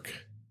would work.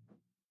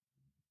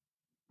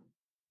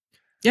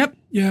 Yep.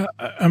 Yeah.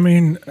 I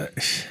mean,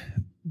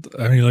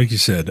 like you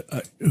said,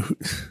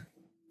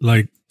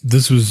 like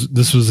this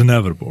was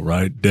inevitable,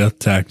 right? Death,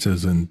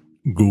 taxes, and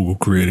Google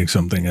creating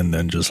something and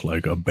then just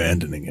like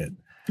abandoning it.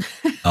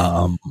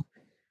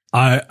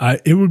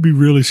 It would be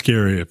really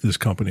scary if this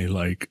company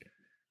like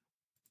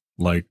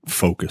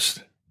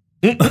focused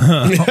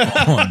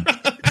on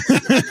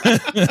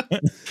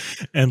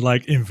and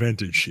like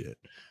invented shit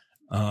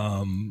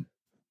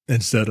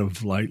instead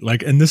of like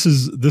and this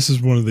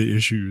is one of the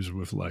issues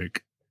with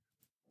like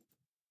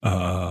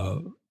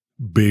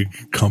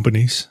big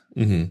companies,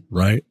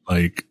 right?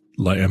 Like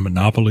and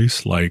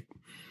monopolies, like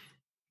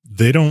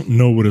they don't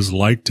know what it's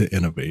like to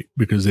innovate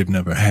because they've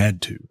never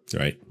had to,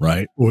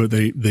 right? Or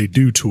they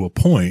do to a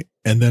point,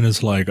 And then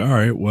it's like, all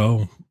right,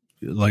 well,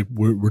 like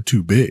we're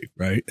too big,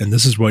 right? And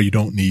this is why you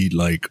don't need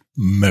like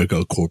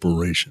mega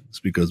corporations,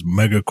 because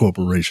mega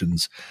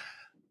corporations,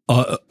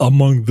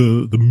 among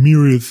the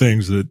myriad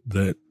things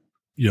that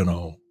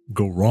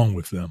go wrong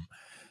with them,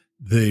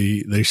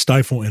 they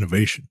stifle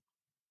innovation.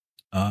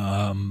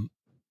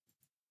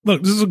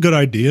 Look, this is a good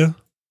idea.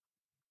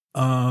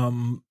 But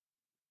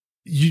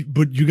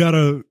you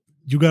gotta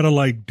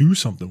like do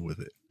something with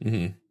it,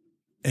 Mm-hmm.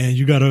 and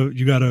you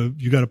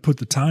gotta put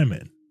the time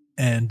in.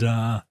 And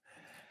they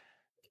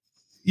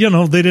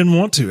didn't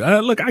want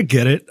to. Look, I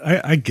get it.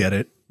 I get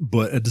it.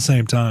 But at the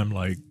same time,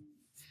 like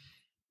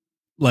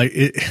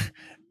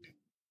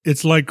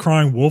it's like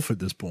crying wolf at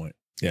this point.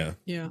 Yeah.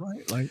 Yeah.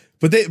 Right? Like,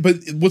 But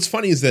what's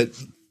funny is that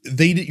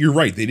you're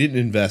right. They didn't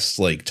invest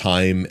like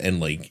time and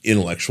like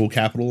intellectual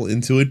capital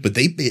into it, but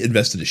they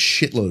invested a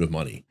shitload of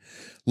money.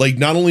 Like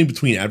not only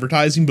between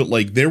advertising, but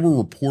like there were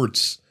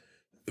reports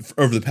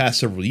over the past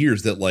several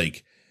years that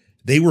like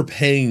they were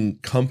paying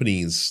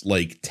companies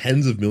like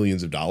tens of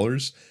millions of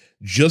dollars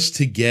just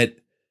to get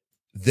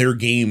their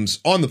games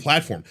on the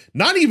platform.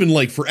 Not even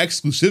like for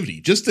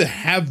exclusivity, just to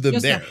have them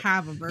Just there. to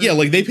have a version. Yeah,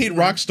 like they paid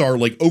Rockstar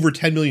like over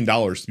 $10 million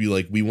to be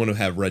like, we want to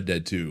have Red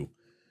Dead 2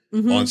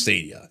 on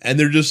Stadia. And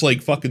they're just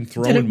like fucking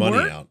throwing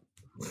money out.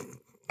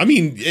 I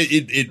mean,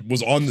 it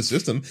was on the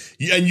system.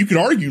 And you could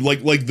argue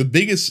like the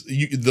biggest,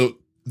 the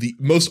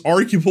most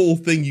arguable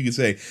thing you could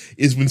say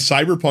is when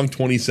Cyberpunk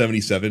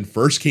 2077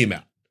 first came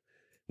out,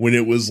 when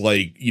it was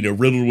like,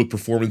 riddled with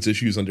performance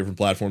issues on different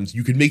platforms,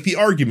 you could make the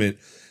argument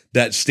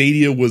that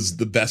Stadia was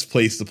the best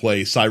place to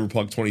play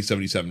Cyberpunk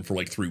 2077 for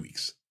like 3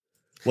 weeks.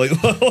 Like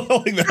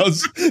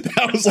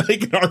that was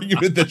like an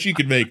argument that you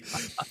could make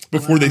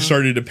before they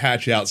started to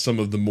patch out some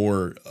of the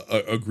more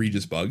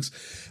egregious bugs.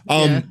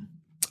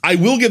 I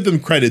will give them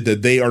credit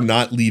that they are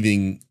not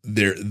leaving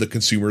the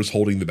consumers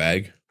holding the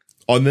bag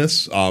on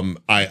this.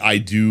 I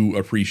do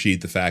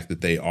appreciate the fact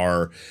that they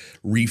are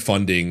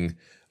refunding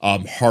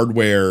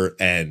hardware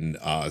and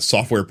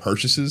software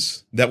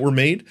purchases that were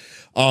made.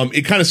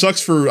 It kind of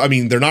sucks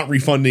they're not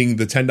refunding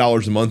the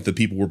 $10 a month that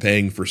people were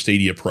paying for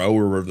Stadia Pro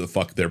or whatever the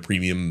fuck their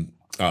premium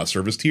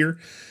service tier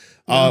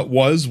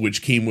was,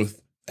 which came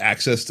with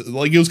access to,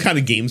 like, it was kind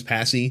of Games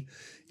Passy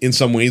in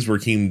some ways, where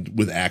it came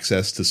with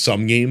access to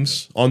some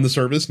games on the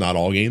service, not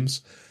all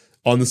games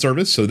on the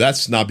service. So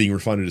that's not being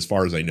refunded as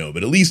far as I know.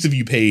 But at least if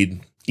you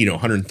paid,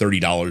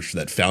 $130 for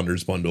that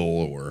Founders Bundle,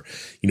 or,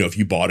 if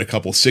you bought a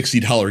couple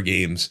 $60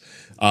 games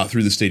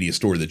through the Stadia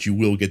store, that you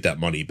will get that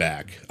money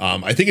back.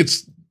 I think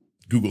it's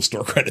Google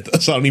Store credit, though,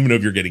 so I don't even know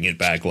if you're getting it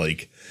back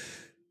like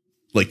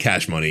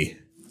cash money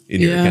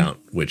in your account,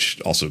 which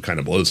also kind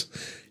of blows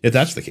if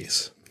that's the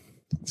case.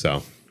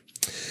 So,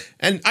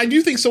 and I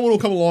do think someone will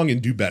come along and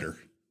do better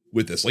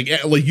with this. Like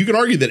you could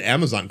argue that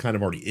Amazon kind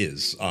of already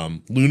is.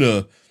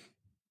 Luna,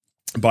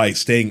 by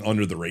staying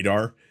under the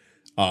radar,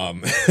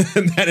 and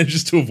that is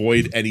just to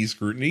avoid any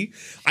scrutiny.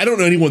 I don't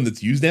know anyone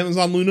that's used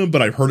Amazon Luna,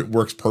 but I've heard it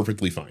works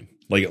perfectly fine.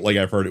 Like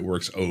I've heard it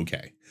works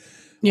okay.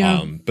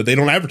 Yeah. But they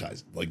don't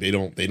advertise it. Like they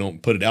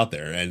don't put it out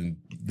there, and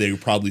they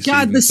probably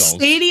the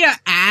Stadia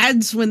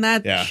ads when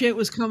that Yeah. shit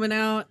was coming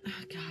out.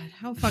 God,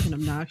 how fucking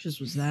obnoxious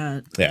was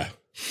that? Yeah.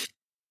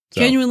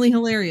 So, Genuinely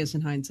hilarious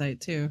in hindsight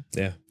too.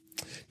 yeah.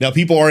 Now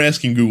people are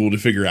asking Google to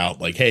figure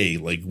out like, hey,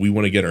 like we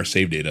want to get our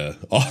save data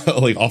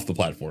off the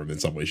platform in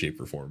some way,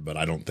 shape, or form. But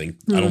I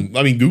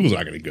mean, Google's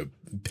not going to go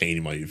pay any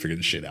money to figure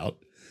this shit out.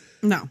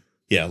 No.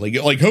 Yeah,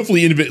 like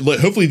hopefully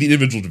the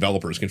individual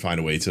developers can find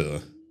a way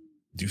to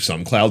do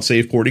some cloud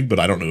save porting, but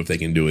I don't know if they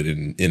can do it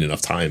in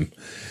enough time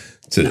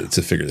to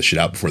figure this shit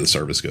out before the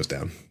service goes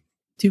down.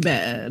 Too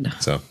bad.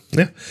 So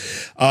yeah,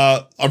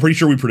 I'm pretty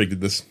sure we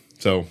predicted this.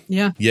 So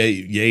yeah,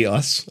 yay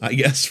us, I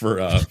guess,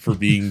 for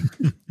being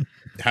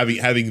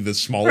having the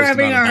smallest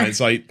amount of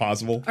hindsight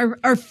possible.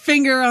 Our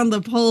finger on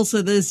the pulse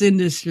of this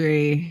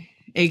industry,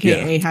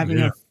 aka having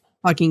a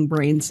fucking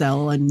brain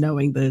cell and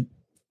knowing the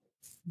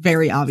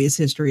very obvious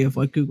history of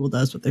what Google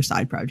does with their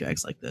side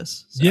projects like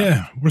this. So.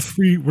 Yeah, we're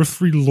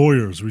three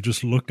lawyers. We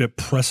just looked at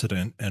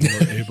precedent and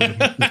we're able to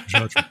make this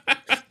judgment.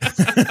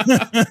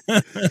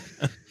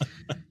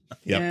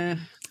 Yeah.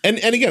 And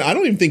again, I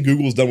don't even think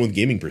Google's done with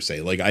gaming per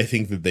se. Like, I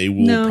think that they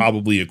will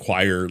probably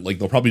acquire, like,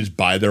 they'll probably just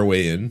buy their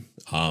way in,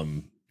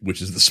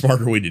 which is the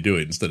smarter way to do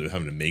it instead of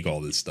having to make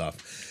all this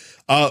stuff.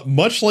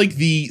 Much like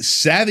the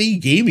Savvy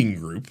Gaming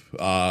Group,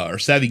 or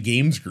Savvy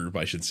Games Group,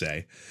 I should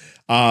say,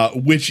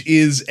 which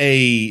is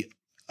a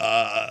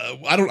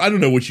I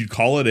don't know what you'd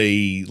call it,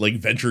 a like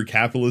venture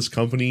capitalist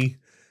company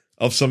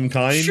of some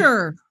kind.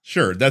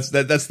 Sure, that's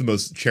the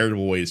most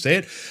charitable way to say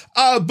it.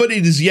 But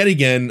it is yet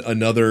again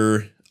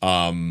another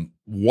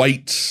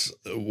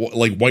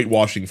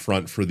whitewashing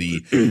front for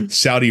the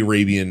Saudi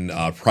Arabian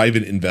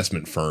private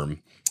investment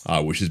firm,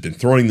 which has been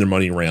throwing their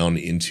money around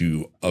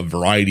into a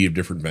variety of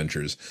different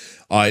ventures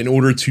in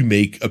order to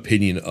make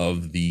opinion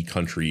of the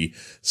country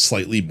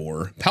slightly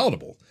more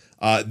palatable.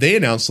 They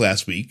announced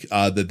last week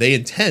that they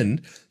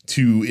intend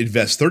to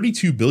invest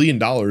 $32 billion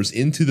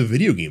into the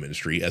video game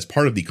industry as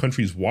part of the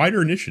country's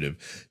wider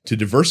initiative to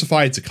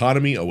diversify its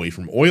economy away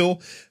from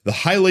oil. The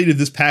highlight of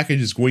this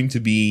package is going to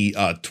be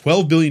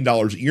 $12 billion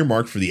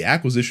earmarked for the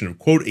acquisition of,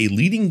 quote, a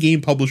leading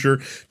game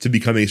publisher to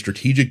become a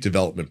strategic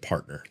development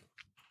partner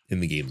in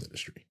the games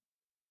industry.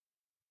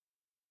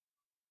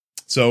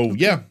 So,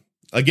 yeah.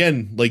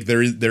 Again, like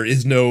there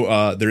is no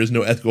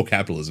ethical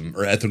capitalism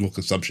or ethical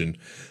consumption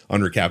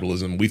under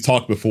capitalism. We've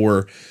talked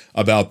before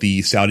about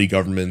the Saudi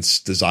government's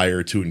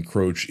desire to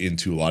encroach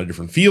into a lot of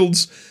different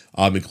fields,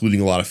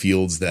 including a lot of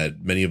fields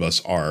that many of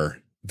us are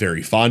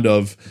very fond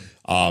of.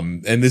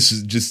 And this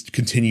just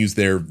continues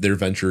their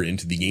venture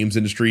into the games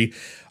industry.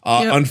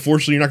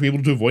 Unfortunately, you're not going to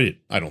be able to avoid it,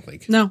 I don't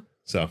think. No.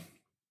 So.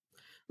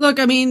 Look,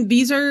 I mean,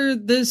 these are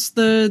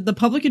the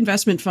Public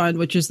Investment Fund,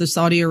 which is the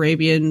Saudi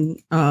Arabian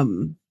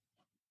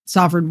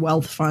sovereign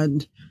wealth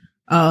fund,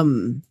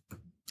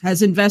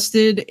 has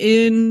invested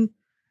in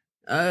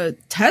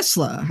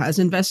Tesla, has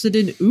invested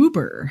in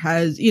Uber,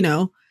 has, you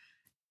know,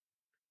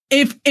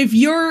 if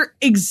you're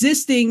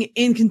existing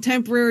in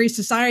contemporary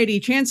society,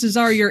 chances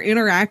are you're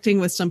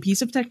interacting with some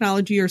piece of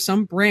technology or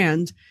some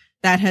brand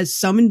that has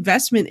some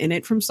investment in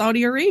it from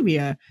Saudi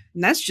Arabia.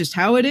 And that's just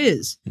how it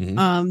is.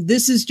 Mm-hmm.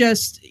 This is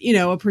just, you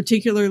know, a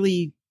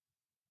particularly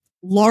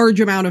large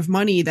amount of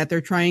money that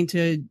they're trying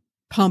to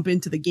pump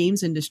into the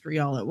games industry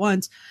all at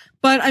once.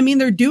 But I mean,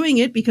 they're doing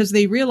it because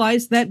they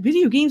realize that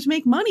video games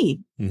make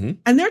money, mm-hmm.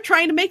 and they're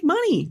trying to make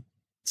money.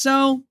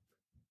 So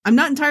I'm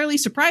not entirely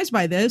surprised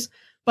by this,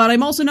 but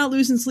I'm also not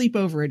losing sleep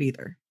over it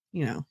either,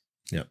 you know?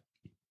 Yeah.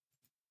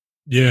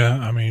 Yeah.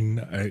 I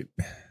mean,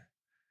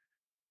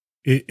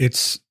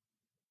 it's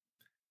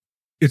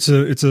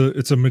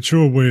a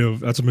mature way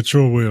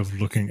of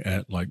looking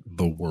at like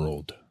the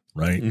world.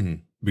 Right.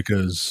 Mm-hmm.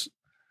 Because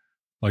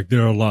like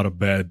there are a lot of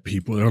bad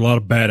people, there are a lot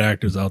of bad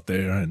actors out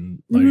there,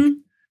 and like mm-hmm.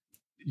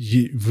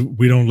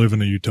 We don't live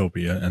in a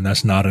utopia, and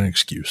that's not an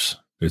excuse.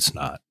 It's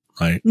not,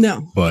 right?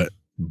 No. But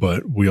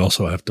we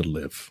also have to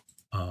live,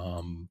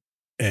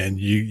 and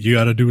you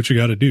got to do what you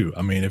got to do.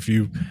 I mean,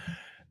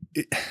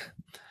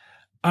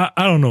 I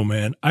don't know,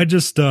 man. I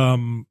just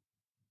know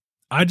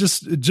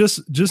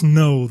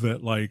that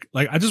like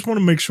I just want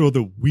to make sure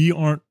that we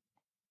aren't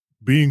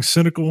being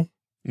cynical.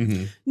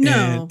 Mm-hmm.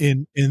 No,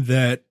 and in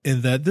that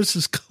this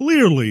is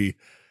clearly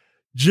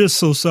just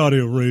so Saudi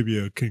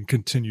Arabia can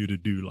continue to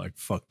do like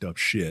fucked up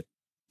shit.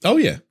 Oh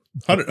yeah,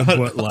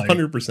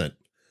 100%.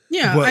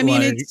 Yeah, I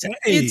mean, like,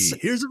 it's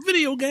here's a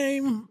video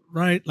game,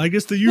 right? Like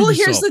it's the Ubisoft. Well,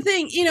 here's the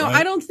thing, you know, right?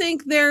 I don't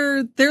think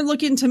they're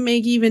looking to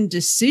make even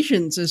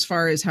decisions as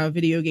far as how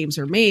video games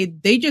are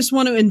made. They just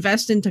want to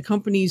invest into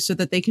companies so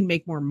that they can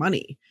make more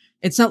money.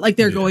 It's not like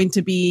they're going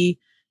to be,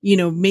 you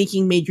know,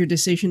 making major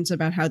decisions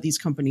about how these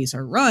companies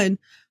are run,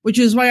 which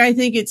is why I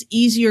think it's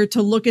easier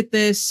to look at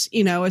this,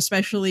 you know,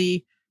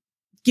 especially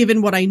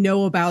given what I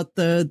know about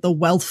the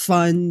wealth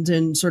fund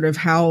and sort of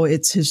how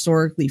it's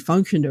historically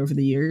functioned over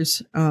the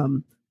years.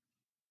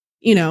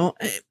 You know,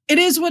 it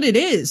is what it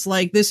is.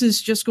 Like, this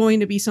is just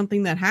going to be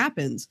something that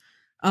happens.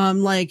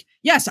 Like,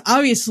 yes,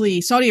 obviously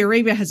Saudi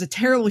Arabia has a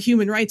terrible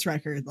human rights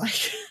record,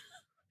 like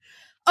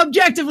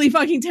objectively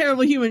fucking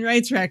terrible human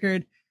rights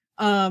record.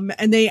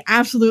 And they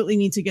absolutely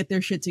need to get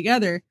their shit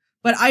together.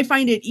 But I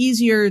find it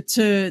easier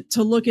to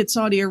look at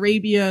Saudi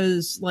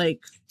Arabia's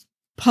like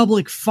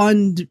public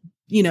fund,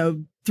 you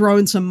know,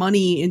 throwing some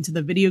money into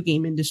the video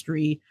game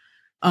industry,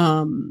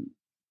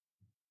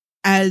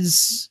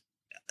 as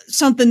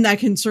something that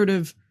can sort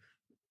of,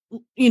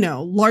 you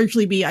know,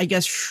 largely be, I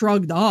guess,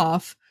 shrugged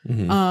off,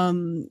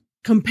 mm-hmm.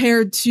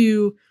 Compared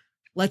to,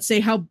 let's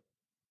say, how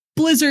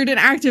Blizzard and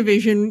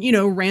Activision, you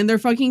know, ran their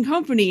fucking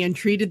company and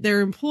treated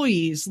their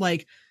employees.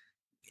 Like,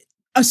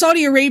 a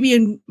Saudi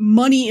Arabian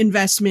money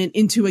investment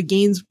into a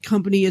games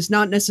company is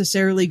not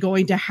necessarily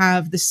going to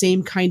have the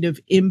same kind of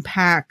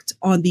impact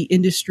on the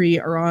industry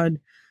or on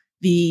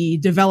the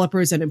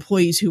developers and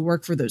employees who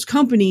work for those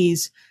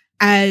companies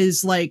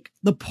as like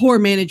the poor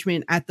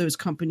management at those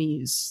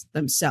companies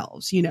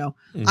themselves. You know,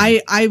 mm-hmm.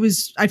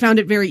 I found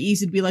it very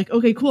easy to be like,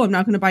 okay, cool. I'm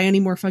not going to buy any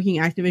more fucking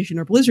Activision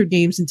or Blizzard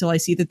games until I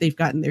see that they've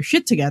gotten their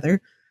shit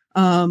together.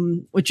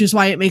 Which is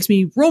why it makes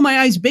me roll my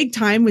eyes big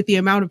time with the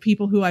amount of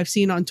people who I've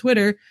seen on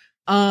Twitter,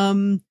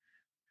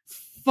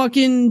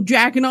 fucking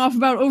jacking off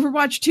about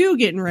Overwatch 2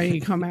 getting ready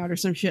to come out or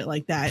some shit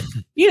like that.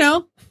 You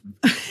know,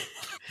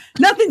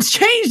 nothing's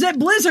changed at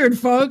Blizzard,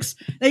 folks.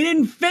 They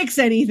didn't fix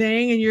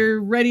anything, and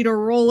you're ready to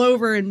roll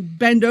over and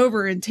bend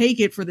over and take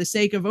it for the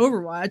sake of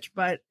Overwatch.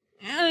 But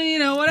you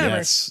know, whatever.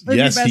 Yes,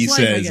 he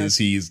says is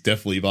he's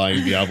definitely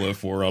buying Diablo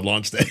 4 on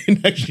launch day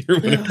next year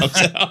when it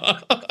comes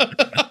out.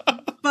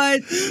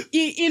 But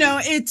you know,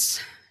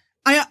 it's.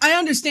 I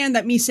understand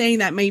that me saying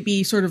that may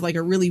be sort of like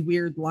a really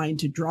weird line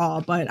to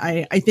draw, but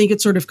I think it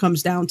sort of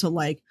comes down to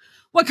like,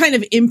 what kind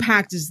of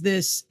impact is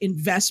this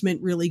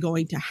investment really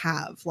going to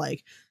have?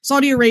 Like,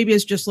 Saudi Arabia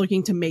is just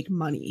looking to make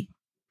money,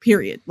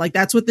 period. Like,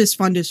 that's what this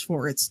fund is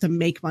for. It's to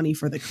make money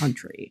for the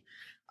country.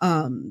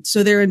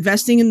 So they're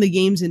investing in the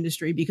games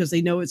industry because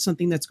they know it's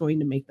something that's going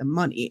to make them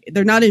money.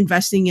 They're not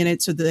investing in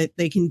it so that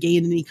they can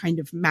gain any kind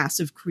of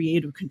massive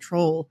creative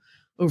control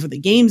over the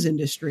games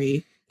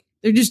industry.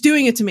 They're just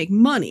doing it to make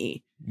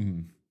money.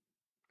 Mm.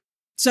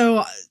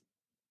 So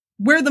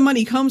where the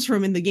money comes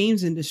from in the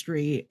games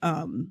industry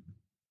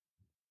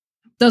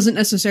doesn't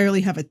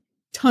necessarily have a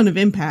ton of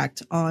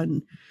impact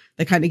on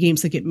the kind of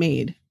games that get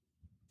made.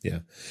 Yeah.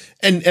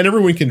 And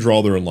everyone can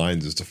draw their own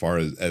lines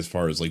as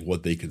far as like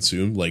what they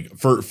consume. Like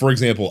for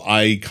example,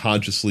 I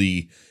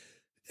consciously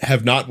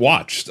have not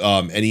watched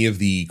any of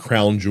the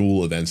crown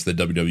jewel events that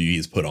WWE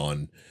has put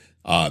on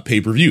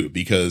pay-per-view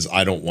because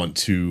I don't want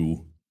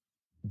to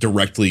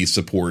directly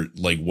support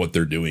like what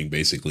they're doing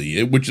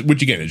basically, which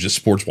again is just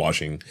sports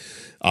washing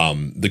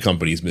the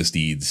company's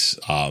misdeeds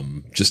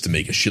just to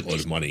make a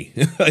shitload of money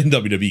in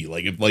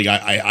WWE.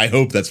 I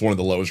hope that's one of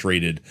the lowest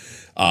rated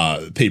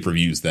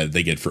pay-per-views that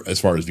they get for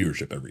as far as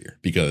viewership every year,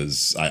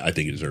 because I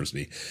think it deserves to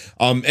be.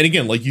 And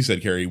again, like you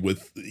said, Carrie,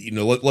 with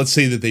let's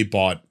say that they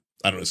bought,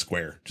 I don't know,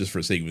 Square, just for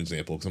the sake of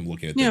example, because I'm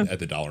looking at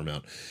the dollar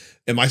amount.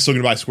 Am I still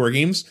going to buy Square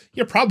games?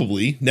 Yeah,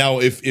 probably. Now,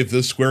 if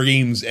the Square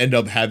games end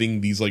up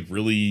having these like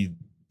really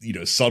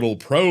subtle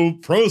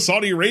pro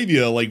Saudi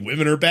Arabia, like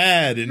women are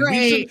bad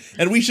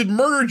and we should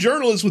murder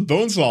journalists with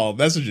bonesaw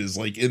messages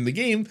like in the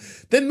game,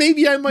 then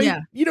maybe I might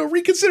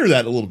reconsider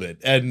that a little bit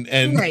and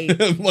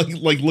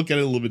like look at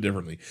it a little bit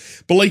differently.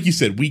 But like you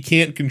said, we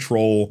can't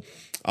control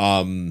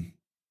where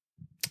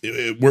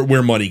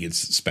money gets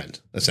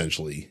spent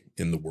essentially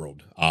in the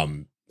world.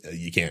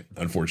 You can't,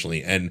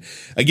 unfortunately. And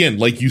again,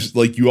 like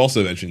you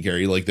also mentioned,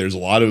 Carrie, like there's a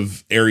lot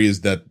of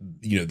areas that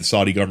the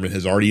Saudi government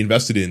has already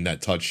invested in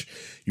that touch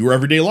your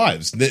everyday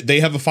lives. They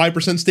have a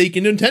 5% stake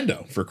in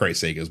Nintendo, for Christ's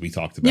sake, as we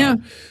talked about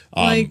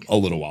a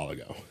little while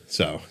ago.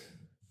 So,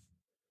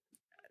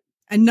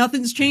 and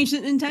nothing's changed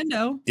at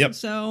Nintendo. Yep.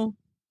 So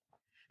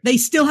they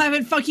still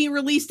haven't fucking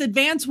released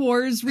Advance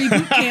Wars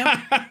Reboot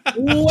Camp.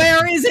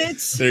 Where is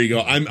it? There you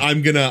go.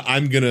 I'm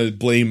gonna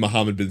blame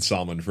Mohammed bin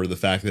Salman for the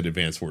fact that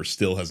Advance Wars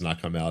still has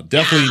not come out.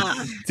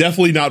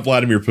 Definitely not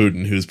Vladimir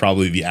Putin, who's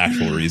probably the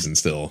actual reason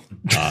still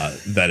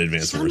that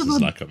Advance Wars has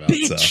not come out.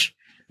 So.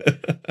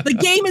 The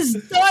game is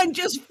done.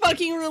 Just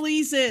fucking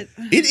release it.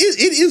 It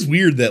is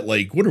weird that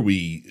like what are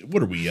we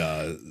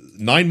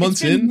 9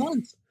 months in?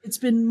 It's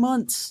been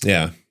months.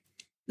 Yeah.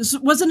 This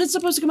wasn't it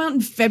supposed to come out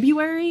in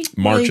February?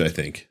 March, I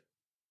think.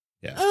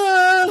 Yeah.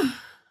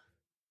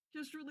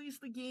 Just release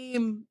the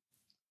game.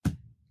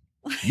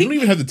 You don't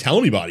even have to tell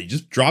anybody.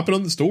 Just drop it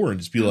on the store and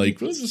just be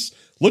like,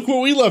 look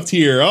what we left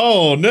here.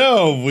 Oh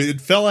no, it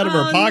fell out of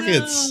our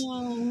pockets.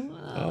 No.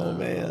 Oh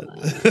man.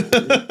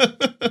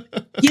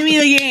 Give me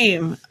the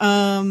game.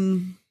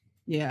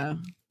 Yeah.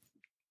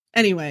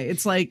 Anyway,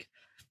 it's like,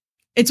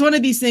 it's one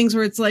of these things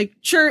where it's like,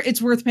 sure,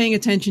 it's worth paying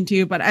attention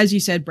to, but as you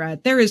said,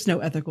 Brad, there is no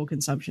ethical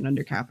consumption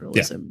under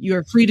capitalism. Yeah. You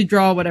are free to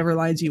draw whatever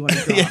lines you want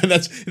to draw. Yeah,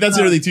 that's the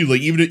other thing too.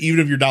 Like even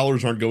if your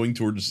dollars aren't going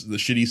towards the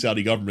shitty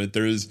Saudi government,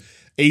 there is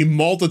a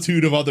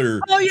multitude of other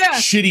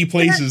shitty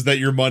places that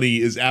your money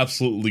is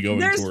absolutely going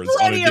towards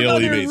on a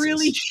daily basis.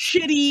 Really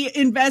shitty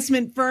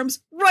investment firms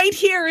right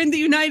here in the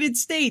United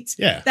States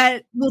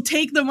that will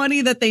take the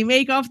money that they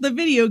make off the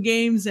video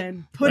games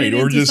and put it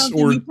into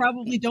something you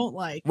probably don't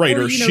like. Right,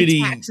 or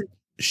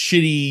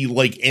shitty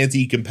like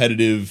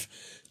anti-competitive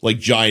like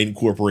giant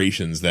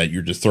corporations that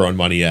you're just throwing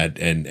money at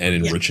and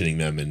enriching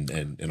them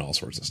and all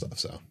sorts of stuff.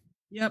 So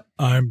yep.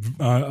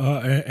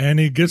 And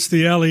he gets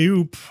the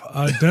alley-oop,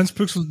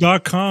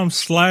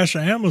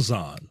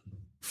 densepixels.com/Amazon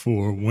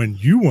for when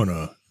you want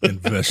to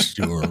invest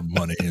your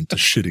money into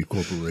shitty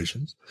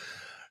corporations.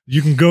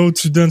 You can go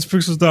to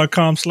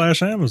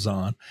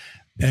densepixels.com/Amazon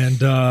and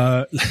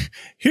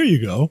here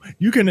you go.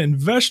 You can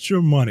invest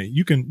your money.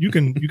 You can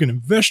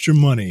invest your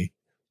money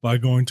by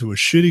going to a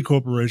shitty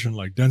corporation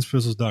like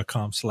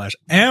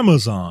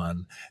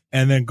densepixels.com/Amazon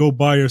and then go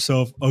buy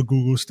yourself a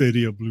Google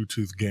Stadia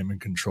Bluetooth gaming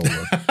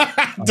controller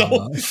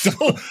don't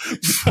for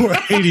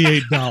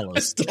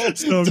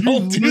 $88.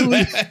 Don't do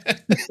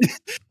that.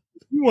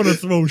 You want to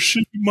throw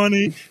shitty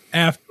money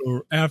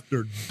after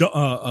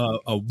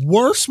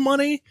worse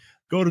money?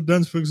 Go to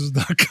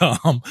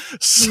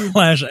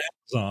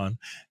densepixels.com/Amazon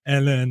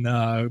and then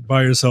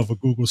buy yourself a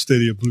Google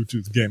Stadia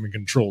Bluetooth gaming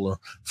controller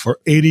for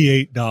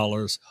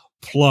 $88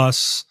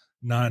 plus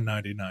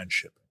 $9.99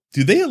 shipping.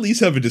 Do they at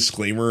least have a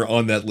disclaimer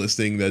on that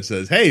listing that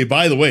says, hey,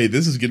 by the way,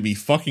 this is going to be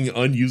fucking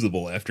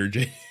unusable after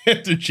January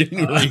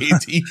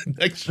 18th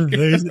next year?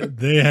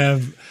 They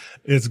have,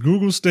 it's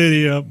Google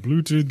Stadia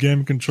Bluetooth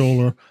gaming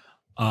controller,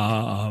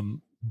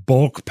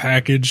 bulk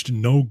packaged,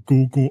 no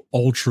Google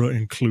Ultra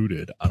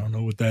included. I don't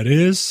know what that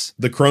is.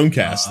 The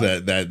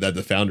Chromecast that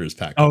the founders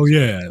packaged. Oh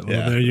yeah.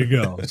 Well, there you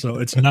go. So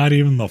it's not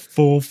even the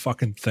full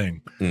fucking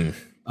thing.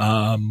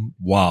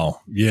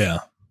 Wow. Yeah.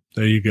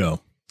 There you go.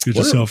 Get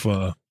yourself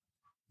a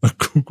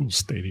Google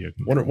Stadia.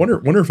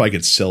 Wonder if I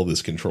could sell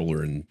this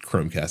controller and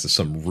Chromecast to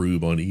some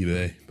rube on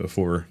eBay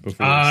before.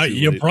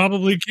 You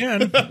probably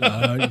can.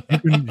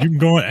 You can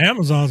go on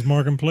Amazon's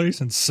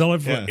marketplace and sell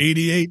it for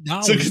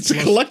 $88. So it's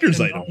a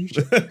collector's item.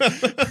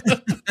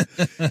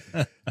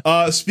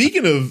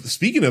 Speaking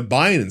of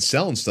buying and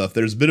selling stuff,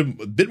 there's a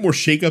bit more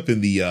shakeup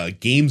in the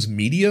games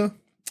media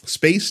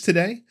space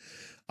today,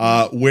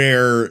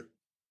 where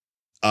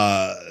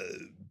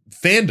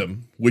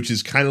Fandom, which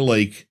is kind of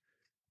like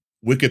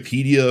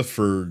Wikipedia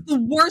for the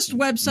worst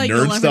website nerd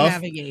you'll ever stuff.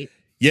 Navigate.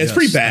 Yeah, it's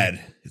pretty bad.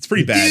 It's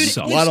pretty bad. Dude, it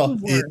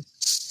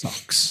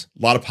sucks.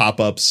 A lot of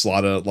pop-ups, a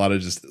lot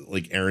of just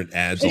like errant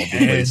ads all over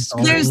the place.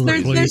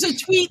 There's a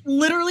tweet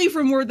literally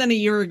from more than a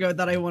year ago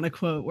that I want to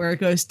quote where it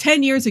goes,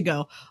 10 years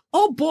ago,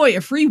 oh boy,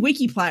 a free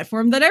wiki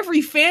platform that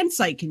every fan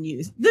site can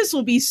use. This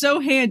will be so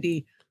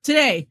handy.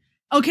 Today,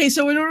 okay,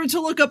 so in order to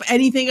look up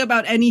anything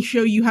about any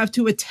show, you have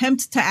to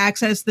attempt to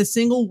access the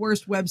single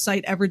worst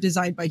website ever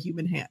designed by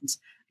human hands.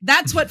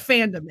 That's what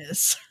Fandom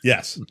is.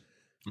 Yes.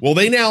 Well,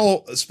 they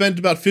now spent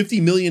about $50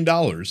 million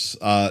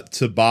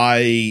to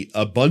buy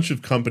a bunch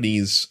of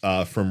companies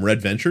from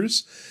Red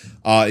Ventures,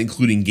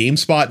 including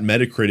GameSpot,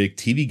 Metacritic,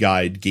 TV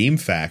Guide,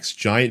 GameFAQs,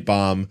 Giant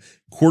Bomb,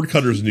 Cord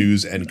Cutters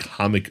News, and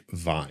Comic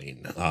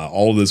Vine.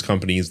 All of those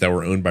companies that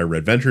were owned by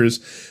Red Ventures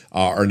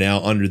are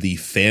now under the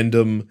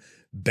Fandom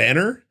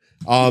banner.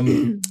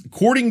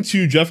 According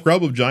to Jeff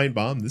Grubb of Giant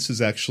Bomb, this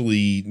is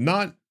actually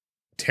not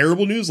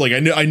terrible news. Like, I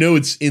know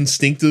it's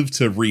instinctive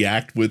to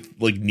react with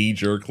like knee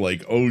jerk,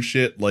 like, oh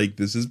shit, like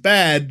this is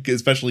bad,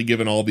 especially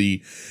given all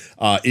the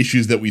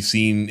issues that we've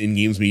seen in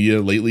games media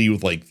lately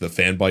with like the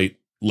Fanbyte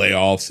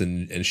layoffs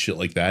and shit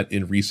like that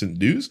in recent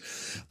news.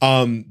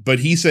 But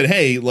he said,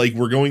 hey, like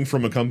we're going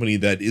from a company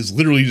that is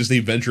literally just a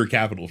venture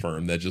capital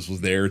firm that just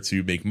was there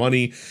to make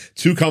money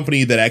to a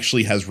company that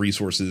actually has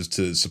resources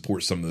to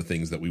support some of the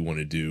things that we want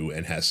to do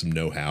and has some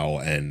know-how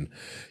and,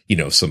 you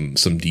know, some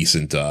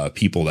decent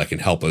people that can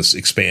help us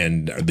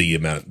expand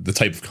the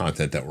type of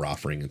content that we're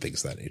offering and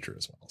things of that nature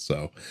as well.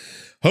 So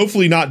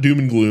hopefully not doom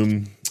and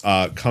gloom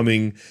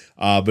coming.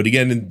 But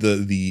again,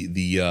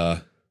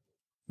 the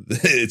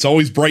it's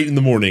always bright in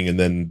the morning, and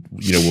then,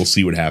 you know, we'll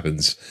see what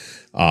happens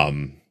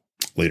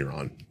later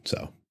on.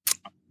 So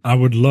I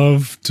would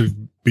love to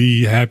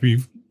be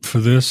happy for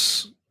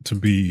this, to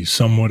be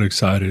somewhat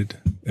excited,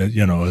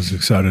 you know, as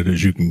excited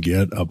as you can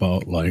get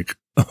about like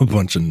a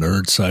bunch of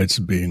nerd sites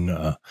being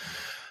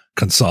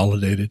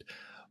consolidated.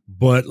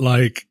 But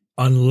like,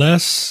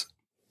 unless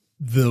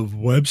the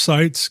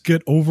websites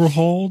get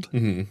overhauled,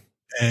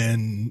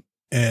 and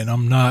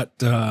I'm not,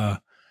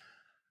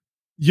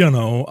 you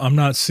know, I'm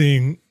not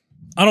seeing,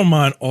 I don't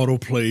mind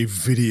autoplay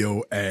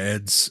video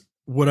ads.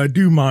 What I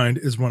do mind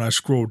is when I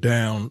scroll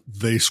down,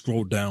 they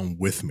scroll down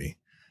with me.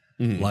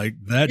 Like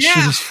that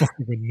shit is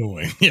fucking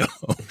annoying. You know,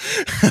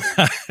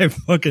 I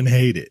fucking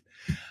hate it.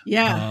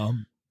 Yeah.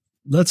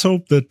 Let's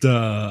hope that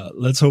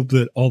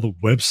all the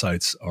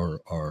websites are,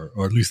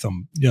 or at least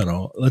you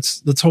know,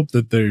 let's hope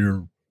that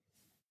they're,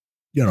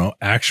 you know,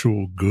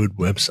 actual good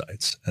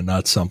websites and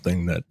not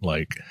something that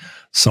like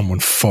someone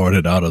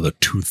farted out of the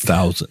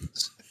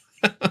 2000s.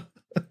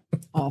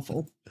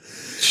 Awful.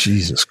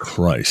 Jesus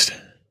Christ.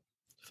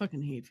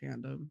 Fucking hate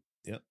Fandom.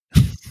 Yep.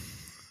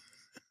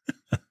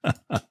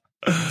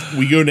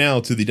 We go now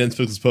to the Dense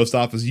Pixels post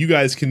office. You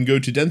guys can go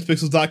to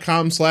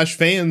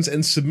densepixels.com/fans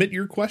and submit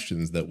your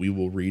questions that we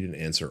will read and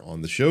answer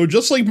on the show.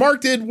 Just like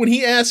Mark did when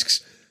he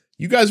asks,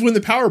 you guys win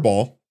the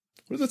Powerball.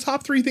 What are the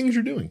top 3 things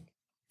you're doing?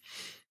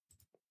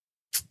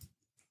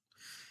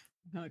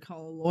 I'm going to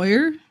call a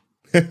lawyer.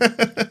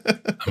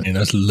 I mean,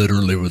 that's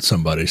literally what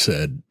somebody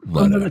said. I'm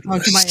going to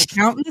talk to my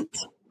accountant.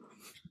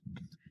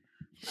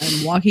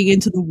 I'm walking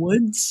into the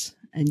woods,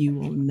 and you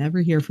will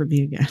never hear from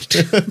me again.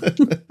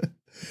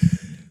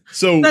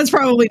 So that's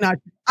probably not.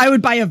 I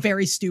would buy a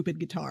very stupid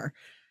guitar.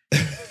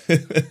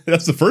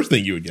 That's the first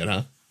thing you would get,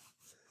 huh?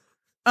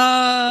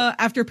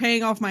 After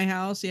paying off my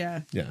house,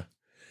 yeah.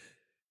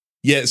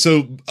 Yeah.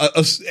 So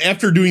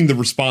after doing the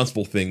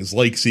responsible things,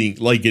 like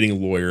getting a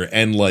lawyer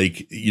and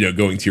like, you know,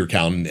 going to your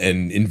accountant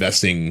and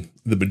investing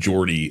the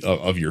majority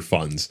of your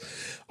funds,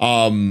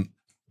 I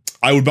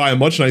would buy a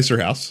much nicer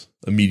house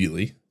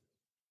immediately.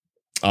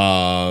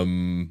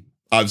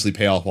 Obviously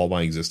pay off all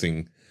my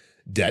existing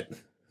debt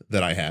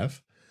that I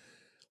have.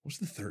 What's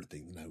the third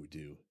thing that I would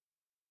do?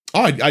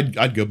 Oh,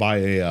 I'd go buy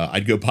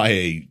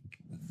a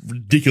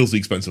ridiculously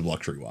expensive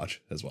luxury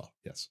watch as well.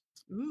 Yes.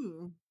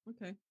 Ooh.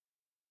 Okay.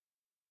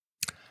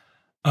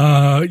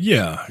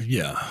 Yeah.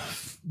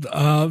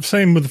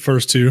 Same with the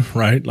first two,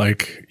 right?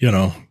 Like, you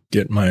know,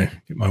 get my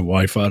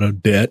wife out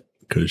of debt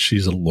because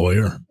she's a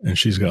lawyer and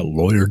she's got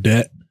lawyer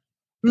debt.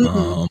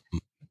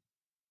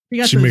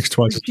 She makes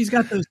twice. She's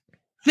got those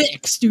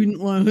thick student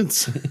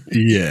loans.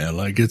 Yeah,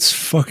 like it's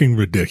fucking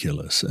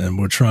ridiculous, and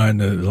we're trying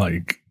to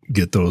like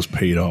get those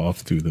paid off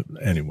through the.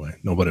 Anyway,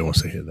 nobody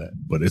wants to hear that,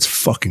 but it's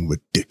fucking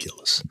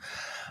ridiculous.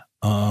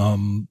 Yeah,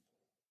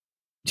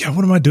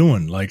 what am I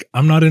doing? Like,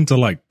 I'm not into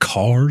like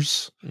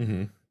cars.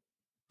 And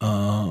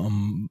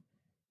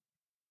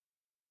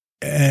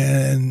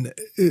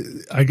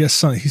I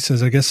guess he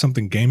says, I guess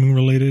something gaming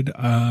related.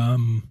 I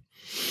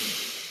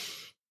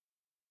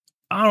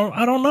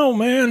don't know,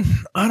 man.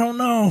 I don't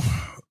know.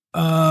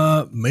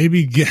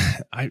 Maybe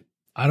I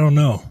don't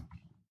know.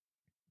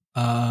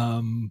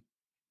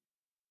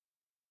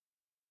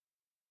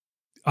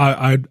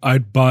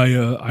 I'd buy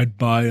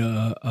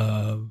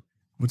a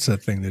what's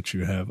that thing that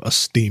you have? A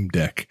Steam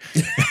Deck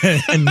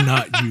and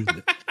not use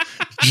it.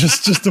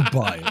 Just to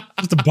buy it.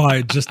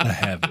 Just to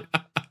have it.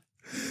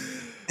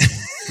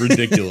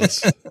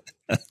 Ridiculous.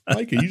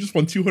 Micah, you just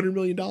won $200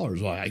 million.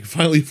 Well, I can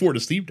finally afford a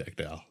Steam Deck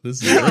now.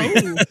 This is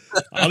great.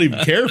 I don't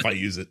even care if I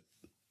use it.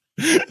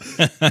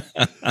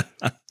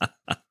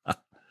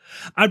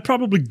 I'd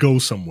probably go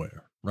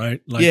somewhere,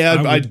 right? Like,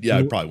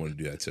 I'd probably want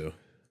to do that too.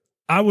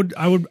 I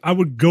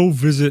would go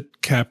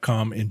visit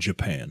Capcom in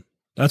Japan.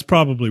 That's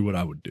probably what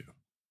I would do.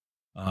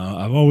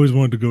 I've always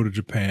wanted to go to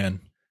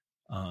Japan.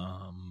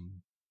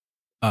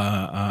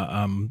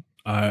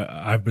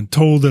 I've been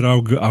told that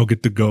I'll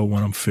get to go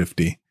when I'm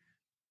 50.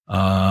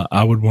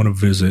 I would want to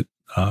visit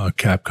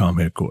Capcom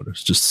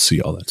headquarters just to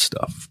see all that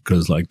stuff,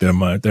 because like they're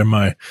my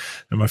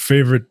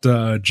favorite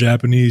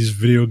Japanese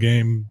video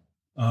game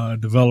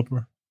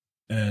developer,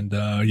 and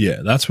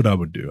that's what I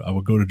would do. I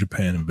would go to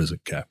Japan and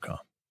visit Capcom.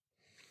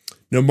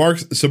 Now,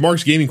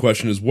 Mark's gaming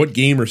question is: what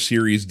game or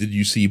series did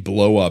you see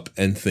blow up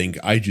and think,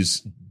 I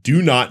just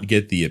do not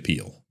get the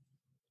appeal?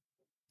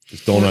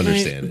 Just don't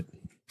understand it.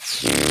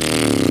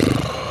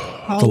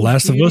 The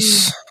Last of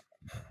Us.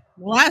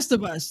 Last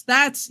of Us.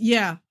 That's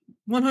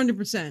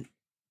 100%.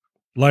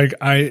 Like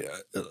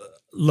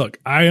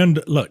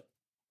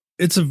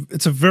it's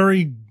a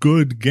very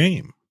good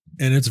game,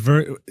 and it's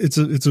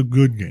a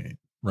good game,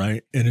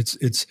 right? And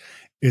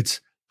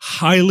it's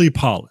highly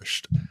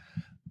polished,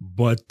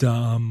 but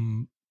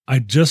I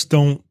just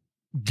don't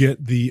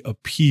get the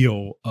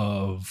appeal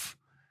of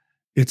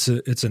it's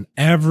an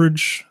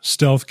average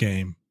stealth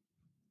game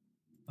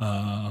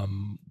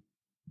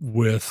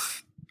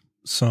with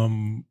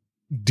some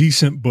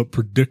decent but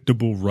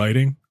predictable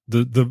writing.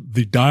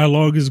 The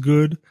dialogue is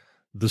good.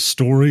 The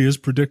story is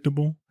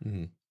predictable.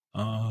 Mm-hmm.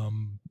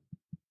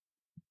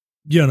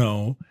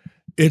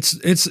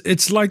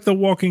 It's like The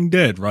Walking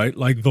Dead, right?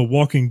 Like The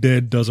Walking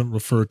Dead doesn't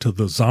refer to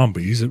the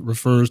zombies. It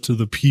refers to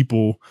the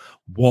people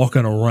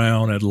walking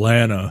around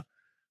Atlanta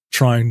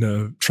trying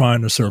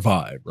to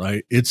survive,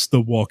 right? It's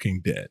The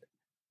Walking Dead.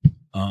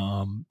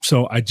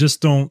 So I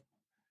just don't,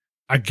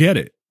 I get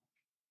it.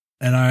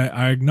 And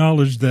I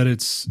acknowledge that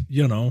it's,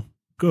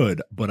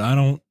 good, but I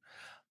don't,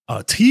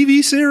 a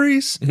TV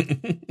series?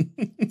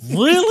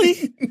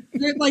 Really?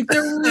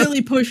 They're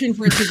really pushing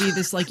for it to be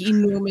this like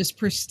enormous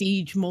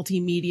prestige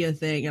multimedia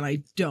thing, and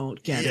I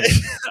don't get it.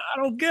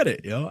 I don't get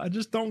it, I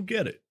just don't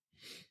get it.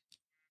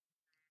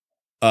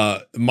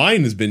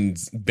 Mine has been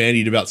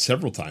bandied about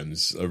several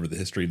times over the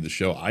history of the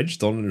show. I just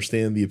don't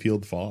understand the appeal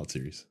of the Fallout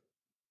series.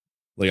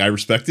 Like, I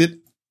respect it,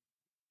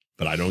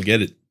 but I don't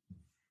get it.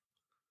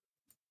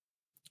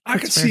 I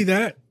can see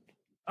that.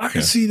 I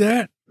can see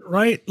that,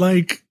 right?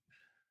 Like,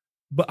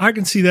 but I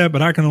can see that,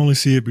 but I can only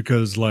see it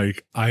because,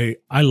 like, I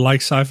like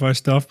sci-fi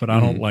stuff, but I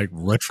don't like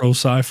retro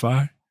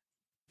sci-fi.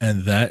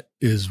 And that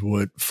is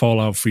what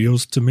Fallout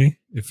feels to me.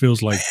 It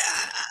feels like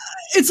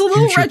it's a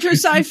little retro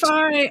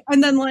sci-fi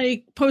and then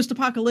like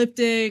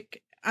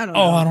post-apocalyptic. I don't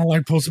know. Oh, I don't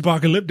like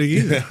post-apocalyptic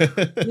either.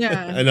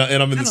 Yeah. And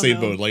I'm in the same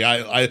boat. Like,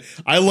 I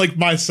like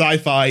my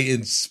sci-fi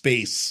in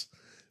space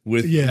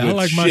with I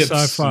like my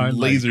sci-fi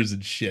lasers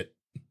and shit.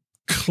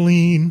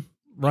 Clean,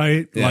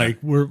 right? Yeah.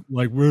 We're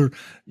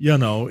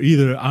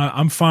either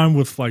I'm fine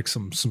with like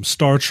some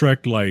Star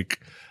Trek, like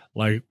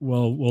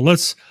well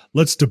let's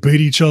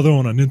debate each other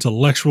on an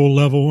intellectual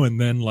level, and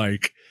then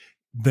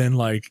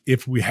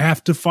if we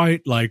have to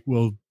fight, like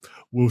we'll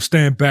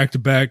stand back to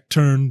back,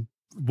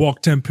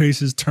 walk 10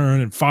 paces, turn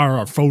and fire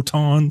our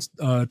photons,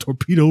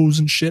 torpedoes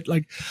and shit.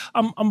 Like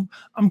I'm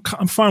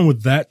fine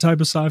with that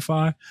type of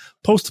sci-fi.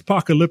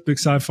 Post-apocalyptic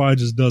sci-fi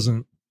just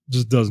doesn't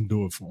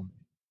do it for me.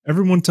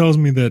 Everyone tells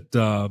me that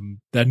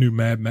that new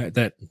Mad Max,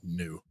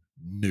 the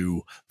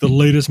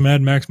latest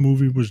Mad Max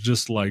movie was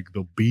just like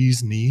the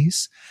bee's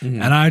knees. Mm-hmm.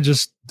 And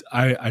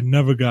I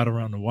never got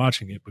around to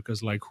watching it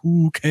because, like,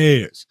 who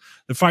cares?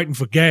 They're fighting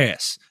for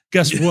gas.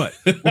 Guess what?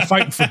 We're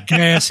fighting for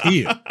gas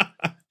here.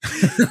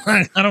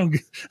 I don't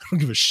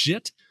give a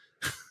shit.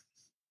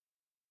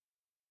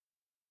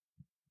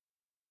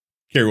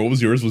 Carrie, what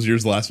was yours? Was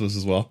yours Last of Us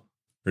as well?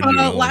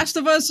 Last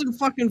of Us and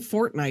fucking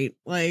Fortnite.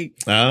 Like,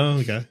 oh,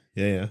 okay.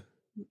 Yeah.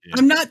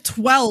 I'm not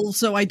 12,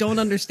 so I don't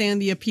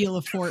understand the appeal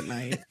of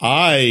Fortnite.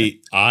 I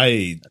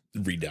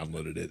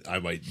re-downloaded it. I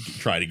might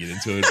try to get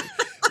into it.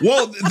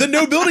 Well, the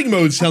no building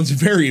mode sounds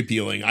very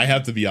appealing. I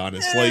have to be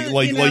honest.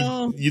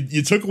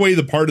 You took away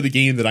the part of the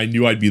game that I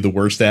knew I'd be the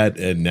worst at,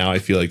 and now I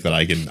feel like that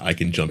I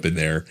can jump in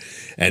there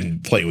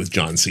and play with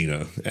John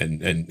Cena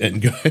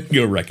and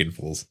go wrecking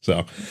fools.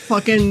 So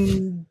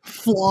fucking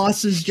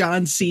floss is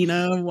John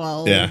Cena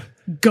while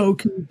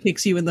Goku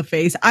kicks you in the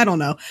face. I don't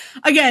know.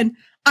 Again,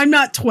 I'm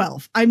not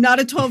 12. I'm not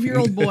a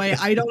 12-year-old boy.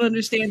 I don't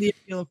understand the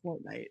appeal of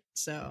Fortnite.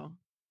 So,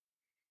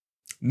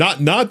 I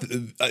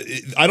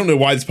don't know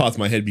why this pops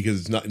in my head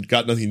because it's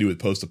got nothing to do with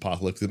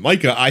post-apocalyptic.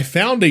 Micah, I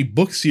found a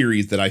book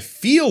series that I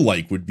feel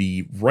like would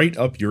be right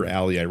up your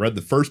alley. I read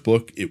the first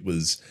book.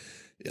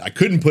 I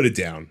couldn't put it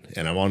down,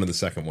 and I'm on to the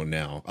second one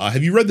now.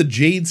 Have you read The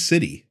Jade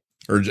City?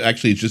 Or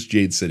actually, it's just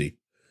Jade City.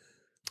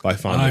 by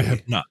Fonda. I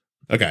have not.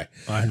 Okay.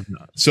 I have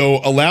not.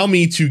 So allow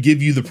me to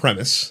give you the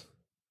premise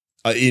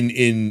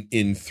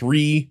in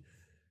three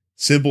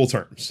simple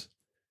terms.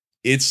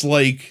 It's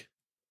like,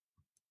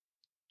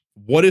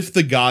 what if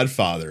The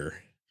Godfather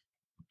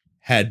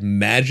had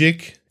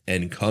magic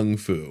and kung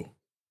fu?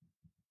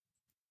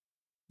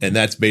 And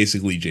that's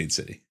basically Jade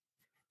City.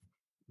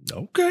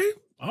 Okay.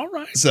 All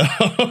right. So,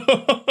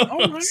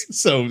 right.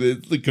 So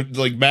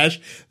like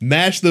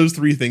mash those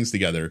three things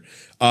together.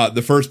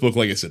 The first book,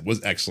 like I said,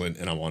 was excellent,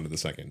 and I'm on to the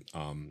second.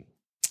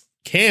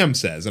 Cam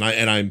says, and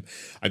I'm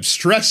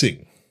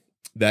stressing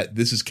that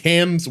this is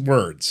Cam's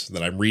words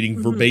that I'm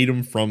reading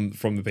verbatim from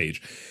the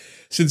page.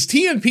 Since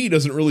TNP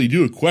doesn't really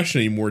do a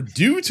question anymore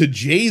due to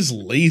Jay's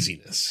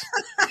laziness,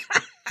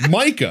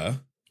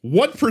 Micah,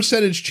 what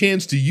percentage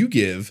chance do you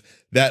give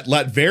that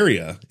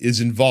Latveria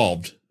is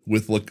involved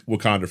with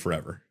Wakanda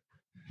Forever?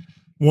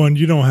 One,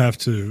 you don't have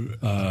to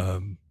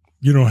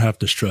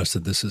stress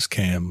that this is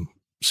Cam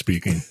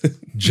speaking.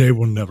 Jay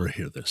will never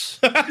hear this.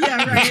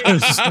 Yeah, right.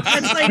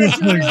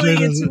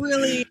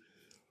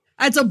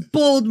 That's a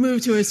bold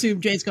move to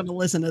assume Jay's going to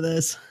listen to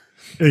this.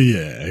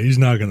 Yeah, he's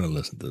not going to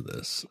listen to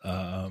this.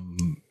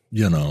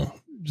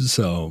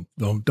 So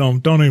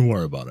don't even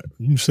worry about it.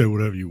 You can say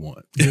whatever you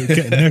want.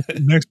 Okay,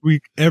 next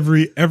week,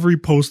 every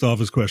post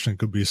office question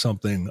could be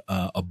something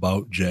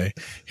about Jay.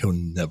 He'll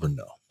never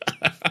know.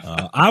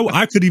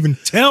 I could even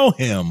tell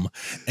him,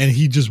 and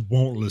he just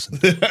won't listen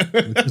to it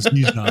because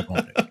he's not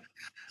on it.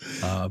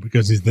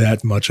 Because he's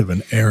that much of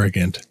an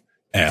arrogant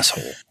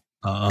asshole.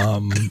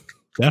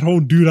 That whole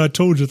dude I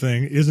told you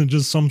thing isn't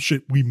just some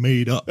shit we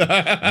made up.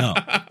 No,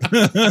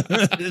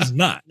 it's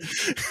not.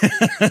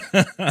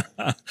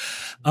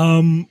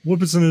 What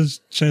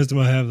percentage chance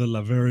do I have that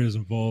Latveria is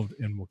involved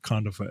in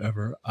Wakanda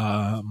Forever?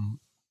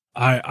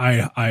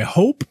 I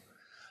hope.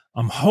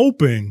 I'm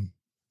hoping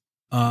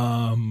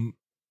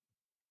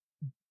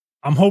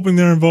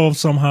they're involved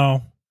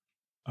somehow.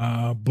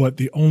 But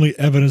the only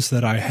evidence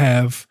that I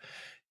have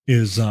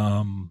is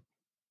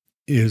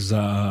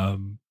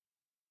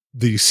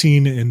the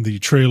scene in the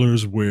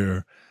trailers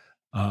where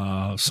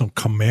some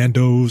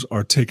commandos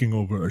are taking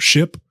over a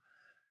ship.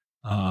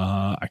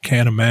 I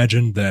can't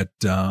imagine that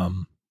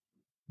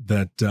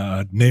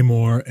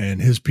Namor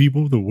and his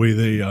people, the way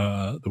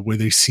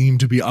they seem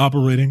to be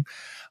operating,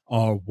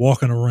 are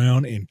walking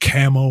around in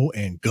camo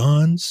and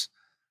guns.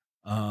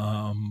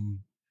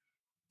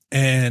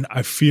 And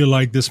I feel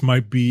like this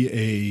might be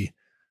a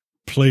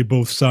play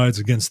both sides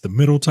against the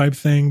middle type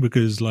thing,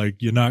 because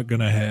like you're not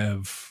going to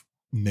have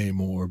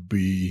Namor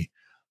be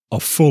a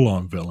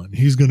full-on villain.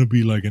 He's going to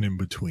be like an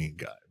in-between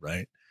guy,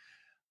 right?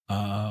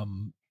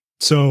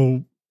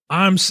 So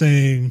I'm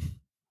saying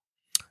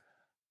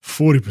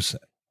 40%.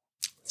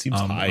 Seems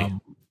high.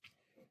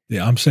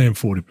 I'm saying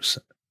 40%.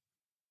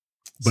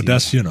 But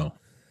that's,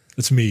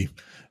 that's me.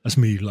 That's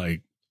me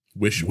like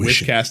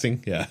wish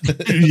casting. Yeah.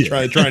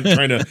 Yeah.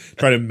 trying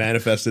to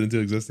manifest it into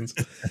existence.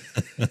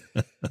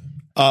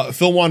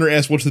 Phil Wander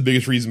asked, what's the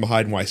biggest reason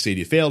behind why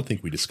Stadia failed? I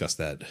think we discussed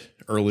that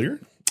earlier.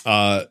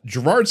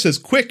 Gerard says,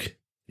 quick,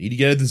 need to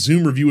get the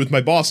Zoom review with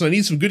my boss, and I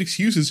need some good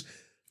excuses.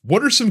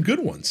 What are some good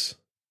ones?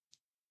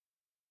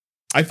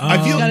 I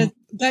feel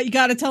you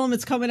got to tell him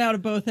it's coming out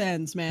of both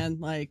ends, man.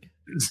 Like,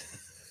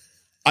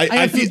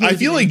 I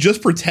feel like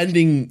just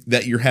pretending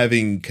that you're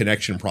having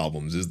connection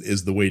problems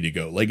is the way to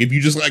go. Like if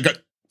you just like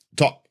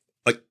talk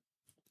like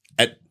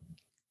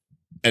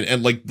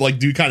and like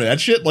do kind of that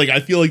shit. Like I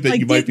feel like that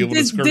you might be able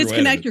to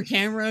disconnect your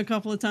camera a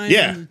couple of times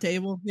on the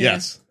table. Yeah.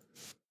 Yes,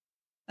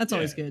 that's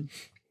always good.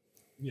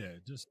 Yeah,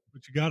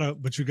 but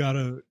you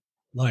gotta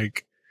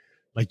like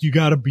you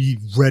gotta be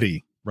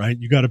ready, right?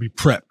 You gotta be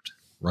prepped,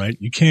 right?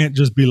 You can't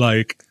just be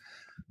like,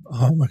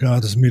 oh my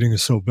God, this meeting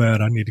is so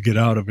bad, I need to get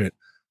out of it.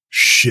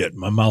 Shit,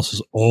 my mouse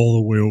is all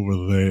the way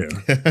over there.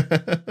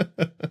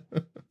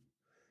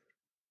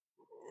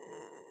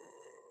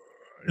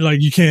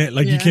 Like you can't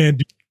do.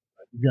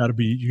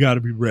 You gotta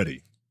be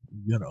ready.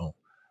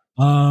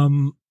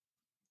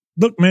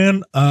 Look,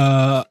 man.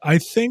 I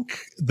think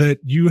that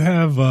you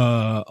have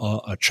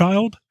a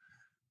child.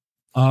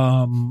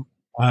 And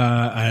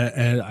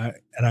I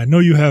know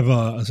you have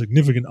a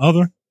significant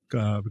other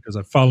because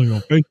I follow you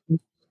on Facebook.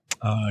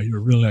 You're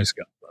a really nice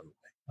guy, by the way.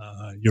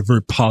 You're a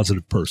very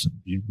positive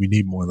person. We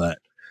need more of that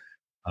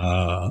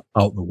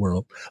out in the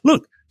world.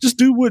 Look, just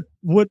do what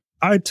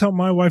I tell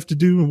my wife to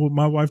do and what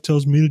my wife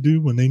tells me to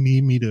do when they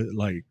need me to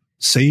like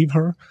save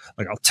her.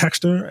 Like I'll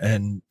text her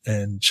and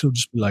she'll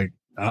just be like,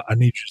 I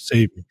need you to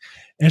save me.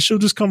 And she'll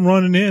just come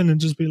running in and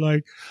just be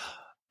like,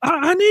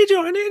 I need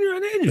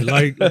you.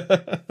 Like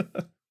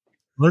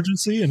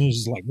emergency. And it's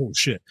just like, oh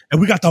shit. And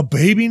we got the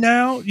baby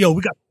now.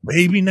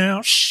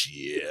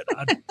 Shit.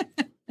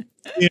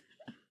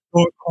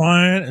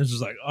 Crying. It's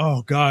just like,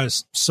 oh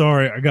guys,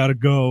 sorry. I gotta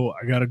go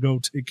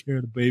take care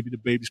of the baby. The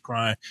baby's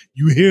crying.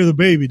 You hear the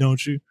baby,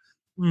 don't you?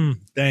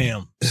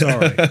 Damn.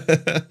 Sorry.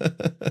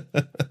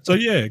 So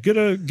yeah, get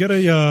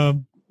a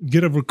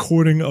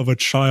recording of a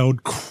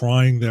child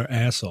crying their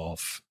ass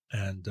off,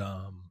 and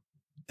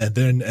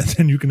then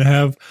you can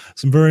have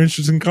some very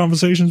interesting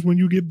conversations when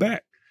you get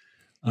back.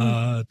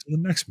 to the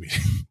next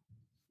meeting.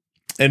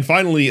 And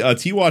finally,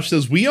 T-Watch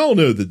says, we all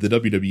know that the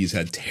WWE's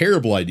had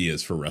terrible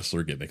ideas for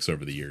wrestler gimmicks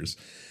over the years,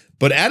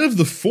 but out of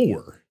the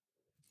 4,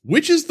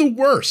 which is the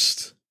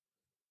worst?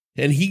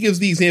 And he gives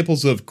the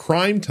examples of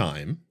Crime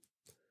Time,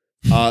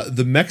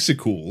 the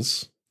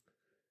Mexicools,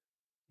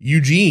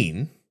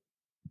 Eugene,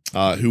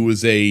 who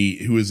was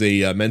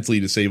a mentally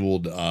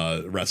disabled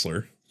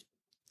wrestler,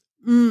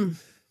 and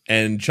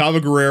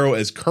Chavo Guerrero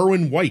as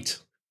Kerwin White.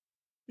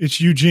 It's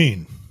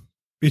Eugene.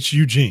 It's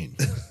Eugene.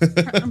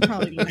 I'm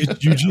probably gonna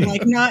It's Eugene.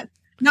 like not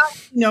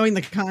knowing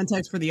the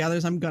context for the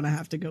others. I'm gonna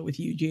have to go with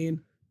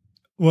Eugene.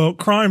 Well,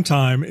 Crime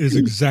Time is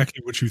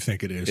exactly what you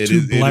think it is. It Two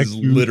is- it black is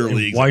dudes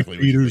literally in white exactly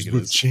what you beaters think it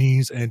with is.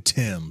 jeans and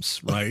Timbs,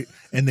 right?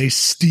 And they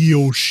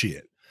steal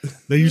shit.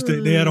 They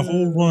had a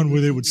whole run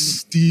where they would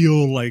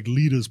steal like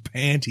Lita's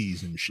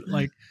panties and shit.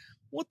 Like,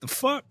 what the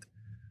fuck?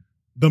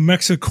 The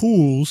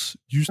Mexicools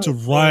used to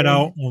ride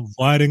out on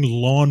riding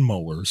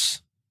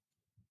lawnmowers.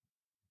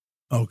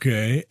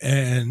 Okay,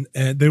 and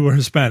they were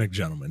Hispanic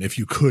gentlemen. If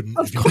you couldn't,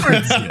 Of if you course.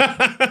 couldn't,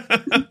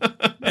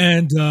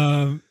 and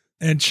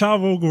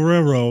Chavo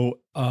Guerrero,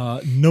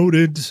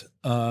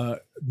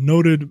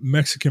 noted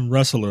Mexican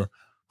wrestler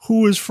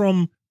who is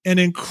from an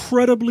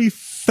incredibly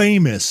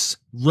famous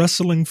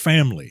wrestling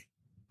family.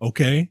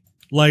 Okay,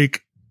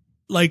 like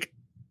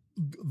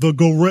the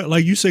Guerrero,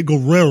 like you say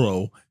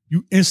Guerrero,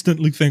 you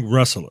instantly think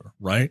wrestler,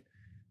 right?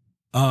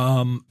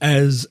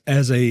 As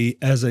a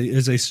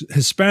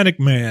Hispanic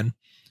man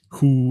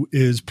who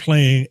is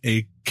playing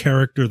a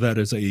character that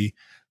is a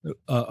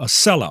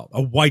sellout, a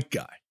white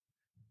guy,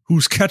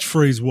 whose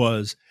catchphrase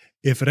was,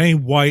 "If it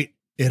ain't white,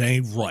 it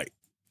ain't right."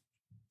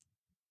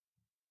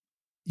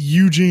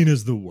 Eugene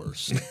is the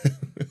worst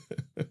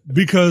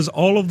because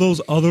all of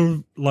those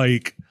other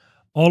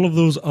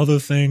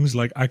things,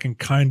 like I can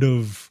kind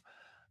of,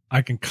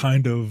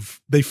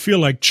 they feel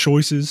like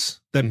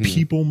choices that Mhm.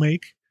 people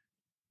make.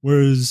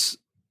 Whereas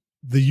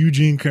the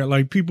Eugene,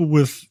 like people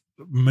with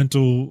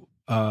mental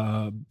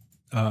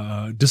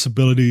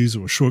disabilities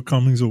or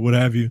shortcomings or what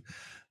have you,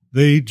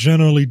 they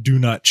generally do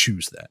not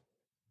choose that.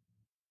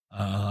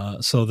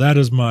 So that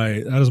is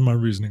my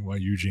reasoning why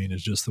Eugene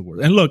is just the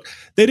worst. And look,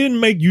 they didn't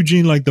make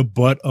Eugene like the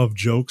butt of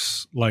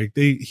jokes. Like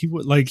he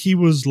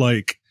was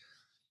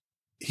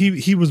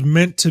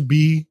meant to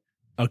be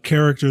a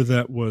character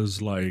that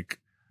was like,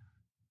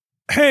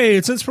 hey,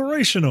 it's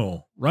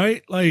inspirational,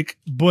 right? Like,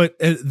 but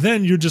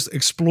then you're just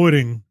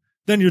exploiting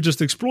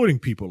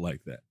people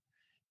like that.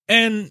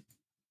 And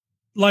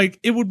like,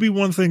 it would be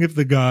one thing if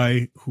the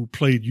guy who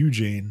played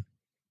Eugene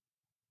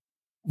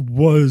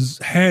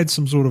had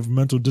some sort of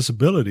mental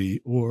disability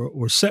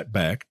or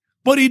setback,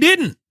 but he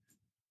didn't.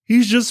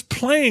 He's just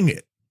playing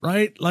it,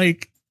 right?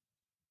 Like,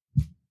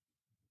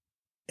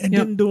 and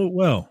didn't do it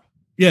well.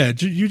 Yeah,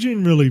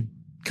 Eugene really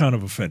kind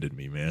of offended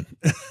me, man.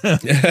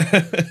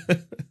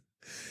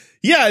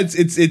 Yeah,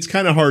 it's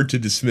kind of hard to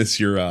dismiss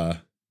your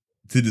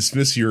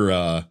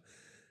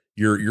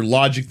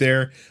logic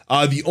there.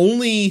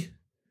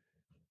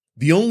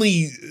 The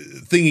only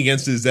thing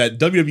against it is that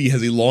WWE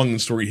has a long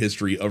and storied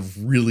history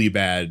of really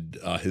bad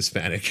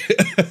Hispanic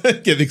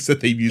gimmicks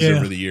that they've used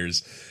over the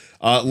years.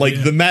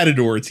 The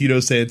Matador, Tito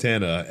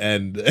Santana,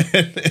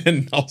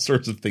 and all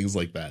sorts of things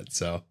like that.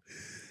 So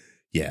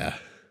yeah,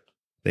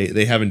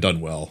 they haven't done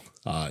well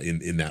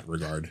in that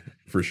regard,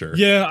 for sure.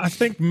 Yeah, I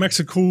think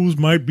Mexicools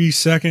might be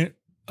second,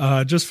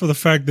 just for the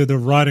fact that they're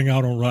riding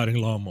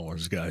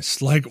lawnmowers,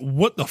 guys. Like,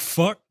 what the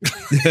fuck?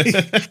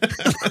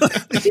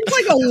 It seems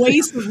like a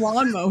waste of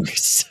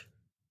lawnmowers.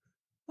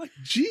 Like,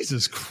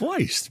 Jesus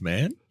Christ,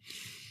 man.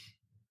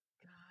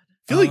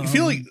 Feel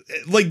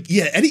like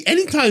yeah.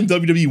 Anytime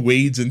WWE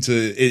wades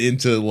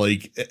into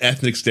like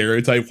ethnic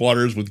stereotype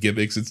waters with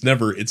gimmicks, it's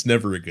never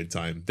a good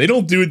time. They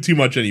don't do it too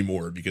much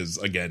anymore because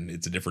again,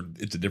 it's a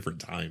different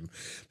time.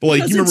 But like,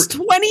 you remember, it's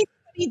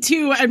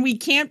 2022 and we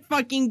can't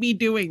fucking be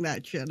doing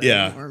that shit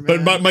anymore,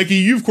 man. But Mikey,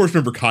 you of course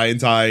remember Kai and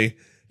Tai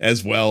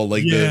as well,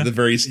 like the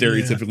very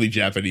stereotypically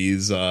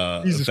Japanese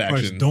Jesus faction.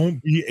 Christ,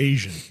 don't be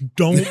Asian.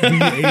 Don't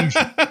be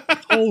Asian.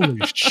 Holy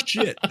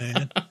shit,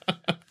 man.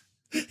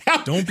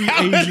 Don't be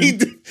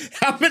Asian.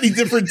 How many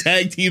different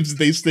tag teams did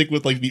they stick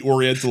with like the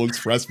Oriental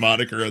Express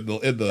moniker in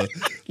the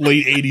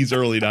late 80s,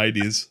 early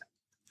 90s?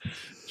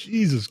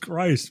 Jesus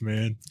Christ,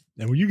 man.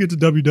 And when you get to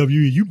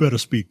WWE, you better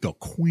speak the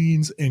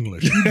Queen's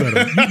English. You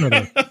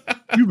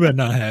better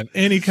not have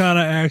any kind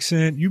of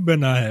accent. You better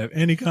not have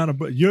any kind of,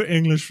 but your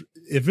English,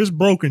 if it's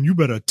broken, you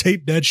better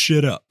tape that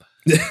shit up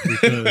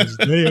because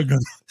they are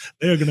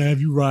gonna have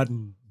you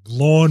riding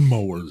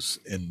lawnmowers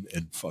in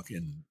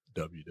fucking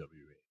WWE.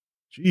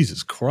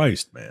 Jesus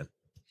Christ, man.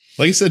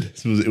 Like I said,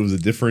 it was a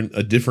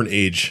different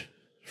age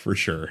for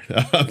sure.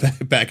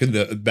 back in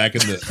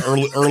the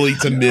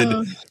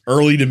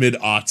early to mid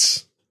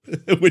aughts,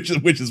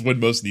 which is when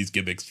most of these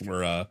gimmicks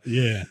were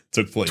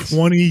took place.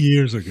 20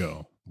 years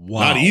ago.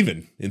 Wow. Not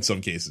even in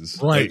some cases.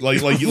 Right.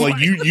 Like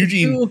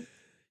Eugene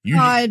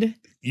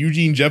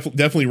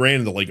definitely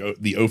ran into like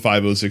the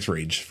 05-06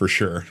 range for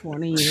sure.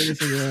 20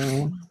 years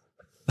ago.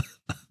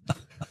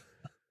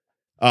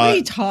 What are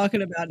you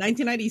talking about?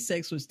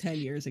 1996 was 10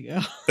 years ago.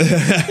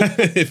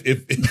 if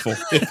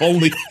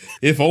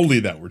only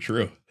that were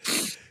true.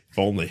 If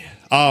only.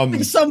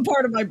 There's some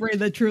part of my brain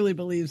that truly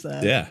believes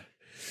that. Yeah.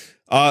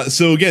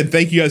 So again,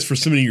 thank you guys for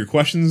submitting your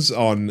questions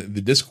on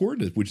the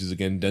Discord, which is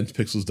again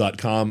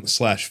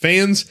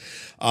densepixels.com/fans.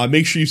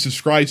 Make sure you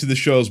subscribe to the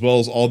show as well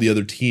as all the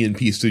other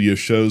TNP Studio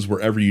shows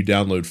wherever you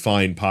download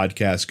fine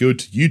podcasts. Go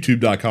to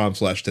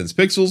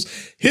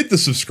youtube.com/densepixels, hit the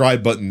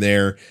subscribe button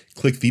there,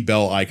 click the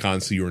bell icon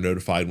so you are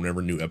notified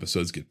whenever new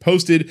episodes get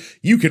posted.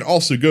 You can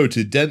also go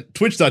to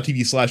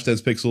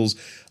twitch.tv/densepixels,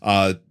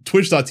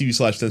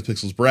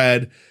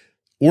 twitch.tv/densepixelsbrad,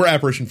 or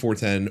Apparition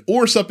 410,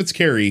 or Suppets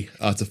Carry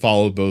to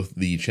follow both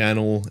the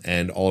channel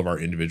and all of our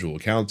individual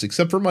accounts,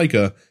 except for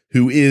Micah,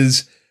 who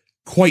is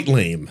quite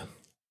lame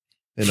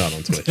and not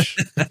on Twitch.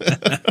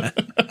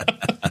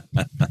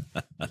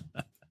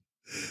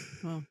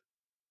 Well,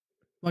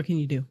 what can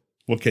you do?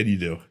 What can you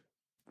do?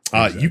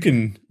 You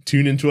can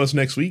tune into us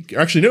next week.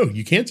 Actually, no,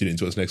 you can't tune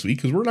into us next week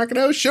because we're not going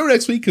to have a show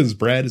next week because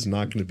Brad is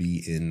not going to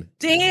be in.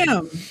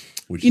 Damn.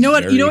 You know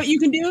what? You know what you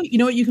can do? You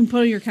know what you can put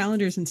on your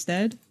calendars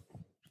instead?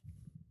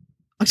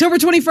 October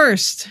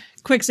 21st,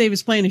 Quick Save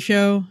is playing a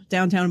show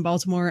downtown in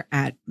Baltimore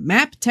at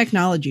Map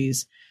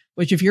Technologies,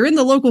 which if you're in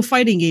the local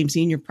fighting game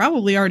scene, you're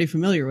probably already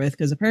familiar with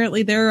because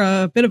apparently they're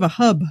a bit of a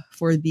hub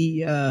for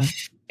the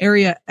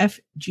area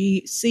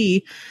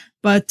FGC.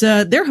 But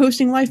they're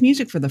hosting live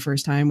music for the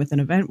first time with an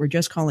event we're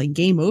just calling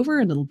Game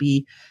Over, and it'll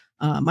be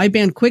my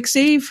band Quick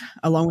Save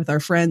along with our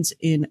friends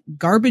in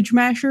Garbage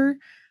Masher,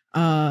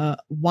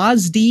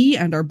 WASD,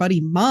 and our buddy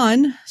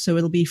Mon. So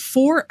it'll be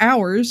 4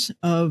 hours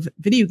of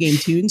video game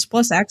tunes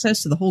plus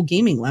access to the whole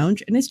gaming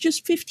lounge, and it's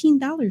just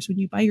 $15 when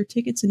you buy your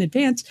tickets in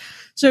advance.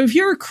 So if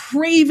you're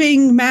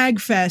craving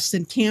MagFest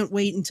and can't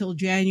wait until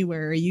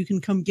January, you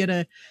can come get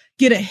a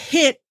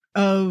hit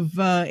of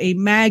a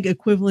Mag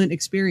equivalent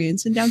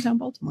experience in downtown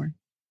Baltimore.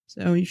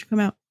 So you should come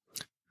out,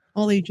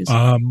 all ages.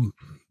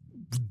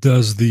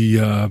 Does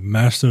the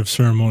master of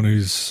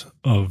ceremonies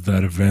of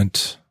that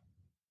event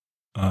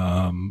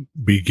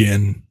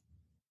begin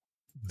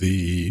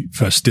the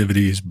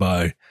festivities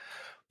by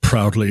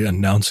proudly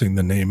announcing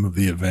the name of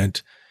the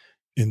event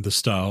in the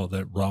style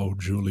that Raul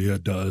Julia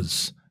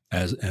does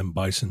as M.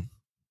 Bison?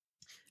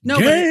 No,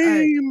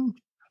 Game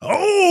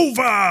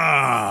over!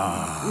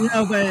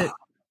 No, but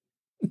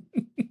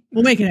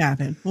we'll make it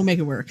happen. We'll make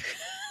it work.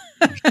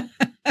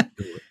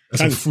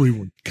 That's a free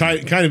one.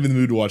 Kind of in the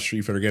mood to watch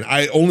Street Fighter again.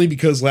 Only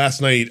because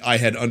last night I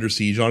had Under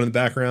Siege on in the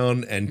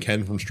background, and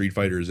Ken from Street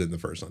Fighter is in the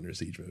first Under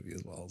Siege movie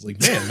as well. I was like,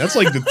 man, that's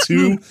like the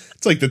two.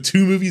 It's like the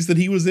two movies that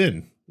he was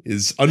in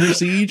is Under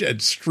Siege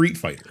and Street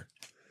Fighter.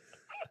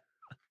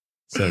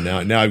 So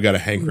now I've got a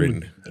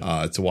hankering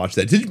to watch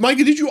that.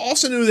 Micah, did you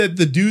also know that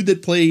the dude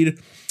that played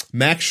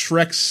Max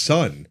Shrek's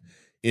son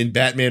in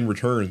Batman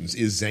Returns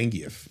is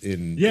Zangief?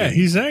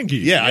 He's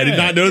Zangief. Yeah, I did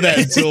not know that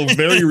until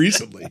very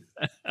recently.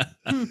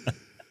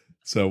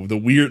 So the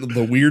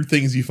weird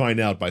things you find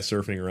out by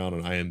surfing around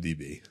on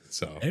IMDb.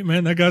 So hey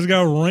man, that guy's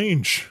got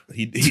range.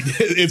 He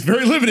it's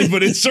very limited,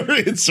 but it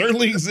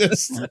certainly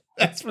exists.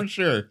 That's for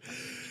sure.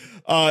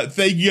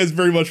 Thank you guys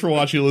very much for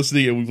watching and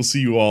listening, and we will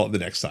see you all the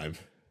next time.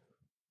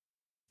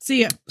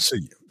 See ya.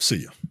 See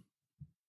ya.